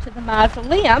over to the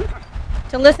mausoleum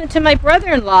to listen to my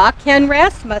brother-in-law, Ken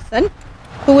Rasmussen,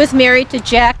 who is married to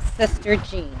Jack's sister,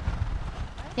 Jean.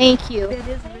 Thank you. Good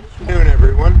afternoon,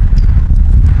 everyone.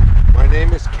 My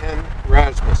name is Ken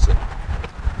Rasmussen.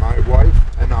 My wife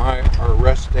and I are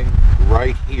resting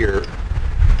right here.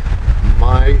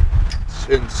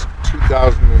 Since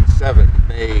 2007,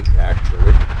 May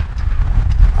actually.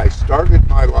 I started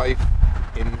my life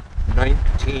in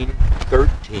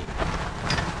 1913.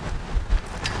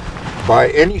 By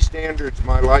any standards,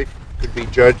 my life could be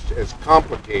judged as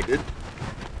complicated.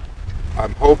 I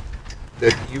hope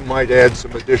that you might add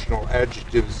some additional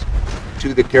adjectives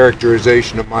to the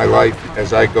characterization of my life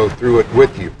as I go through it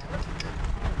with you.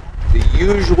 The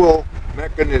usual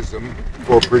mechanism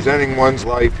for presenting one's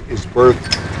life is birth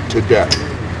to death.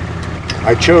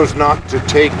 I chose not to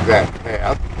take that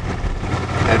path,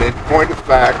 and in point of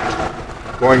fact,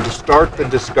 going to start the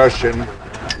discussion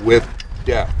with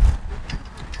death.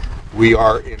 We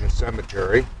are in a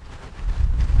cemetery,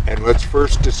 and let's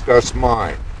first discuss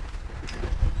mine.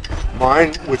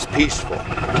 Mine was peaceful.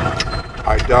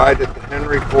 I died at the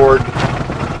Henry Ford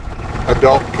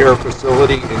Adult Care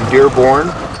Facility in Dearborn.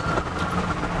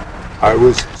 I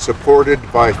was supported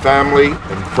by family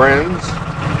and friends,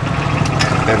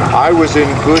 and I was in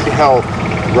good health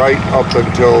right up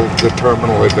until the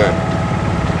terminal event.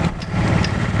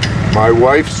 My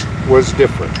wife's was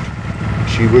different.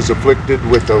 She was afflicted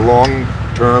with a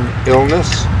long-term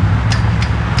illness.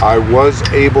 I was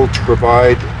able to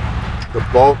provide the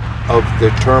bulk of the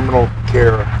terminal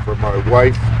care for my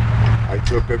wife. I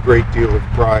took a great deal of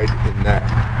pride in that.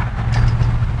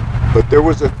 But there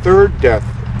was a third death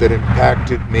that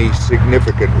impacted me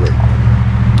significantly.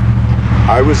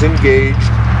 I was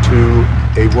engaged to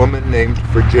a woman named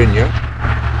Virginia.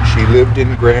 She lived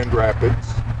in Grand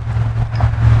Rapids.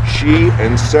 She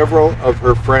and several of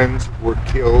her friends were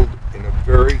killed in a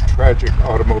very tragic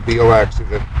automobile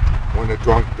accident when a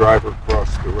drunk driver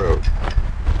crossed the road.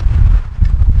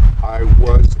 I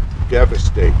was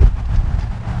devastated.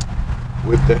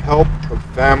 With the help of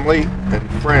family and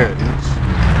friends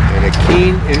and a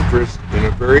keen interest in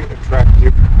a very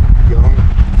attractive young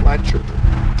Fletcher,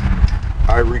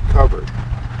 I recovered,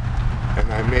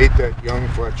 and I made that young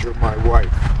Fletcher my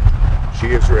wife. She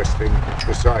is resting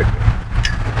beside me.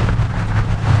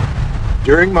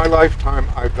 During my lifetime,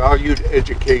 I valued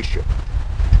education.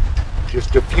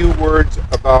 Just a few words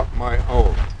about my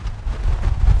own.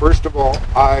 First of all,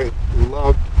 I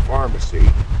loved pharmacy,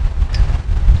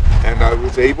 and I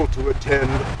was able to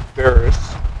attend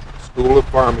Ferris School of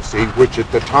Pharmacy, which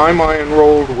at the time I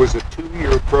enrolled was a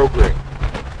 2-year program.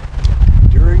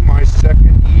 During my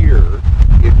second year,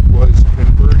 it was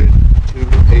converted to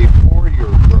a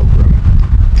 4-year program,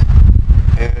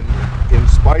 and in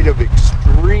spite of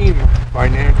extreme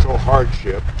financial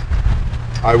hardship,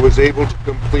 I was able to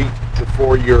complete the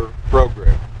 4-year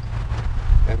program.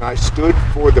 And I stood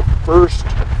for the first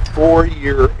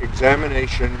 4-year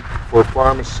examination for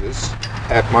pharmacists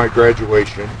at my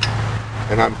graduation,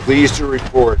 and I'm pleased to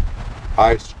report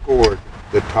I scored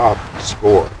the top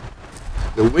score.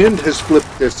 The wind has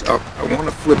flipped this up. I want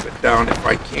to flip it down if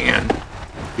I can,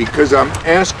 because I'm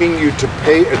asking you to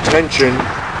pay attention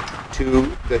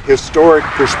to the historic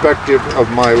perspective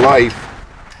of my life.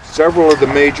 Several of the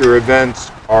major events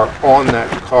are on that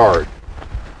card.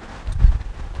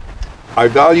 I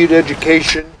valued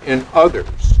education in others.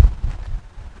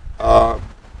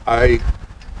 I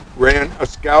ran a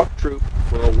scout troop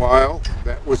for a while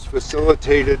that was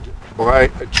facilitated by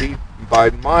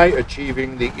my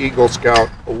achieving the Eagle Scout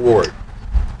Award.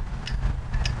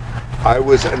 I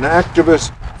was an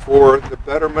activist for the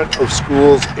betterment of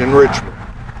schools in Richmond.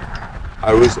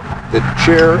 I was the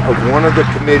chair of one of the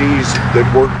committees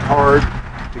that worked hard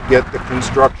to get the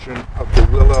construction of the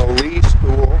Will L. Lee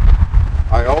School.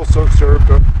 I also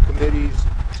served on committees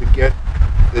to get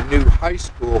the new high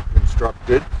school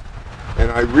constructed,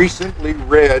 and I recently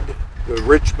read the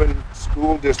Richmond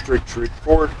School District's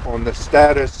report on the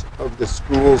status of the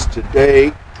schools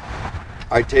today.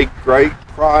 I take great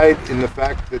pride in the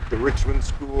fact that the Richmond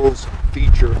schools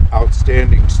feature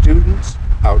outstanding students,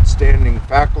 outstanding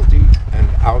faculty, and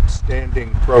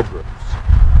outstanding programs.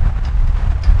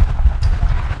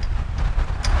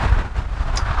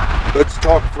 Let's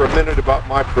talk for a minute about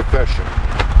my profession.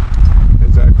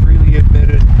 As I freely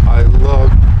admitted, I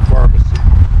loved pharmacy.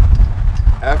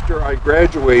 After I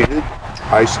graduated,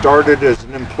 I started as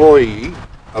an employee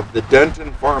of the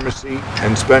Denton Pharmacy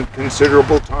and spent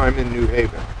considerable time in New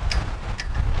Haven.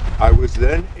 I was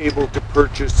then able to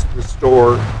purchase the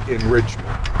store in Richmond.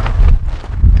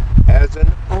 As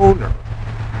an owner,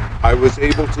 I was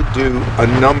able to do a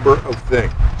number of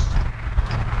things.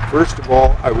 First of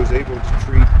all, I was able to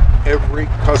treat every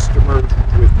customer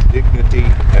with dignity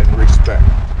and respect.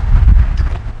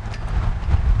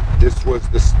 This was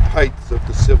the heights of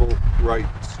the civil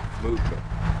rights movement.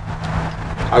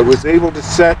 I was able to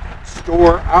set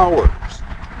store hours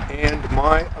and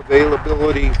my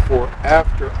availability for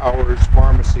after-hours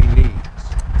pharmacy needs.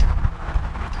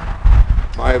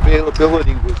 My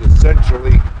availability was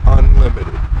essentially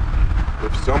unlimited.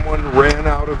 If someone ran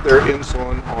out of their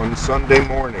insulin on Sunday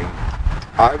morning,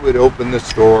 I would open the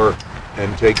store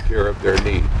and take care of their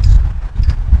needs.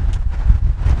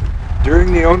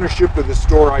 During the ownership of the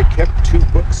store, I kept 2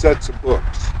 sets of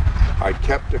books. I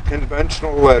kept a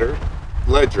conventional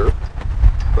ledger,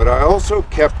 but I also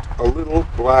kept a little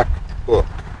black book.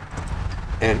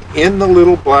 And in the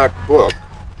little black book,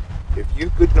 if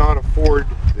you could not afford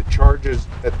the charges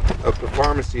of the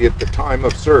pharmacy at the time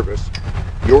of service,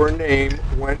 your name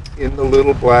went in the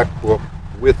little black book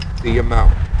with the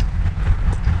amount.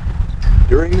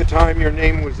 During the time your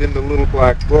name was in the little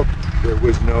black book, there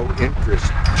was no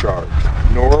interest charged,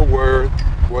 nor were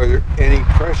any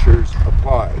pressures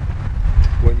applied.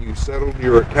 When you settled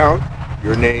your account,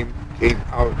 your name came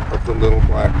out of the little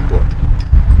black book.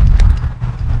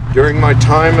 During my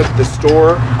time at the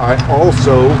store, I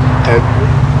also,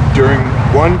 during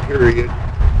one period,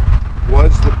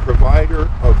 was the provider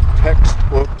of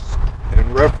textbooks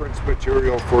and reference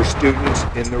material for students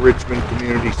in the Richmond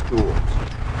Community Schools.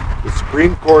 The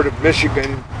Supreme Court of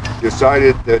Michigan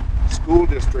decided that school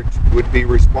districts would be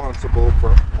responsible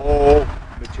for all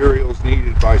materials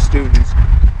needed by students,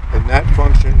 and that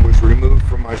function was removed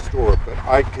from my store. But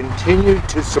I continued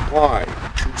to supply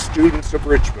to students of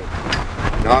Richmond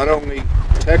not only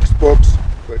textbooks,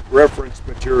 but reference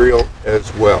material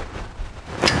as well.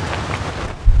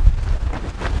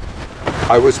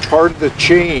 I was part of the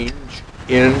change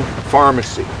in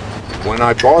pharmacy. When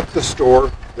I bought the store,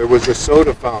 there was a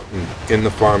soda fountain in the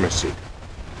pharmacy.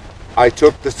 I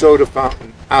took the soda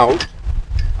fountain out.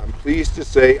 I'm pleased to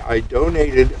say I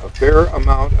donated a fair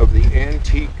amount of the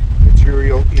antique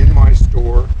material in my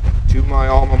store to my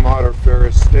alma mater,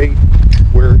 Ferris State,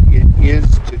 where it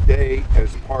is today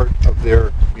as part of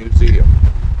their museum.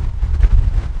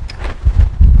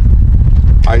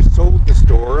 I sold the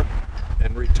store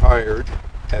and retired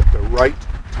at the right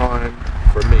time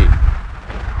for me.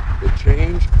 The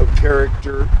change of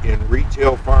character in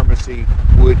retail pharmacy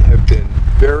would have been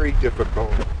very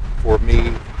difficult for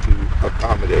me to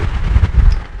accommodate.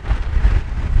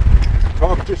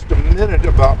 Talk just a minute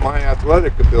about my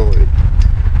athletic ability.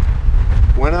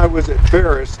 When I was at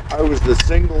Ferris, I was the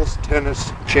singles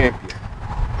tennis champion.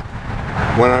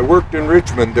 When I worked in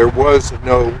Richmond, there was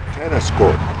no tennis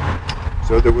court,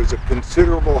 so there was a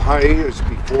considerable hiatus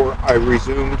before I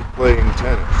resumed playing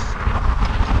tennis.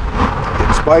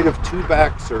 In spite of 2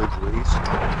 back surgeries,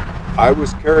 I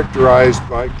was characterized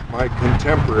by my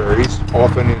contemporaries,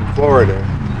 often in Florida,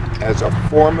 as a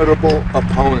formidable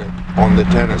opponent on the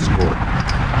tennis court.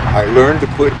 I learned to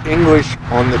put English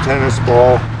on the tennis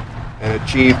ball and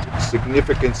achieved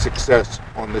significant success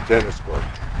on the tennis court.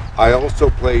 I also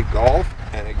played golf,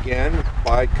 and again,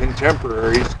 by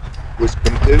contemporaries, was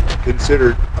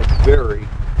considered a very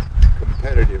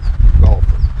competitive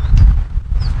golfer.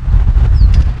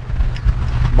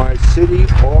 My city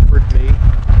offered me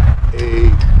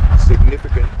a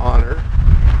significant honor.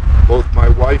 Both my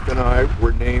wife and I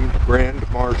were named Grand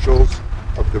Marshals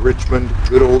of the Richmond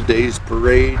Good Old Days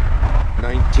Parade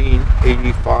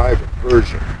 1985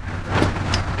 version.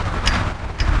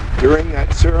 During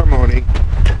that ceremony,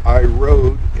 I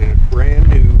rode in a brand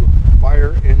new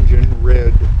fire engine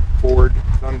red Ford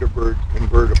Thunderbird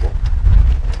convertible.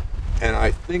 And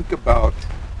I think about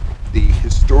the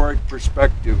historic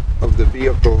perspective of the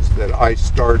vehicles that I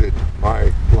started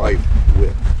my life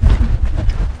with.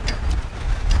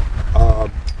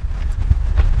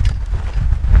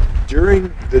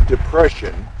 During the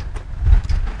Depression,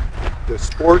 the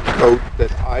sport coat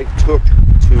that I took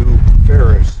to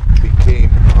Ferris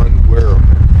became unwearable.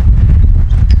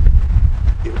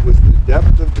 It was the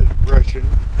depth of the Depression,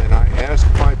 and I asked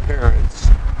my parents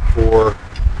for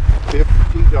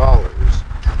 $50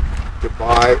 to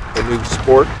buy a new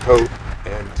sport coat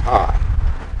and tie.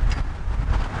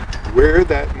 Where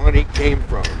that money came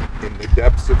from in the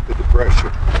depths of the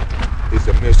Depression is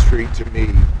a mystery to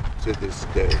me to this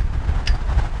day.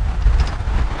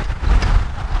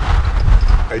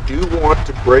 I do want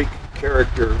to break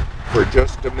character for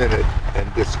just a minute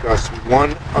and discuss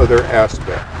one other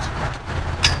aspect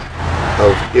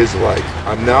of his life.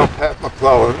 I'm now Pat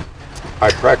McClellan.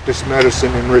 I practiced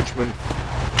medicine in Richmond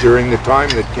during the time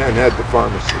that Ken had the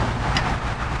pharmacy.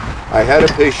 I had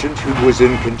a patient who was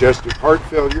in congestive heart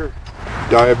failure,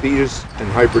 diabetes,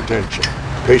 and hypertension.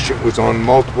 The patient was on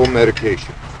multiple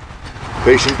medications. The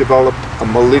patient developed a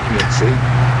malignancy,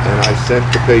 and I sent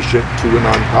the patient to an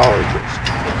oncologist.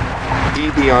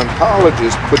 The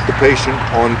oncologist put the patient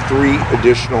on 3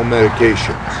 additional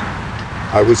medications.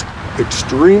 I was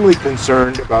extremely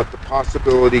concerned about the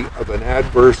possibility of an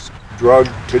adverse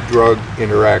drug-to-drug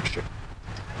interaction.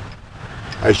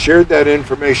 I shared that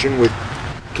information with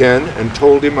Ken and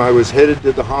told him I was headed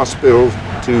to the hospital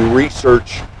to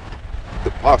research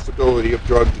the possibility of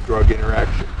drug-to-drug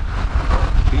interaction.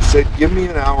 He said, "Give me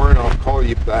an hour and I'll call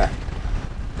you back."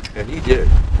 And he did.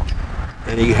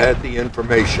 And he had the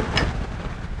information.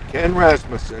 Ken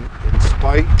Rasmussen, in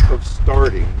spite of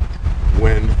starting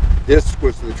when this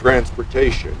was the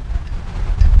transportation,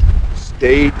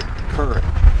 stayed current.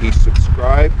 He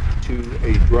subscribed to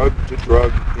a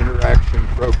drug-to-drug interaction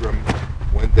program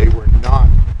when they were not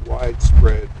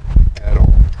widespread at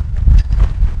all.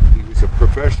 He was a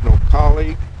professional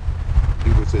colleague.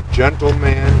 He was a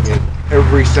gentleman in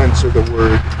every sense of the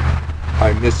word.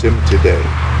 I miss him today.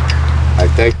 I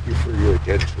thank you for your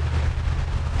attention.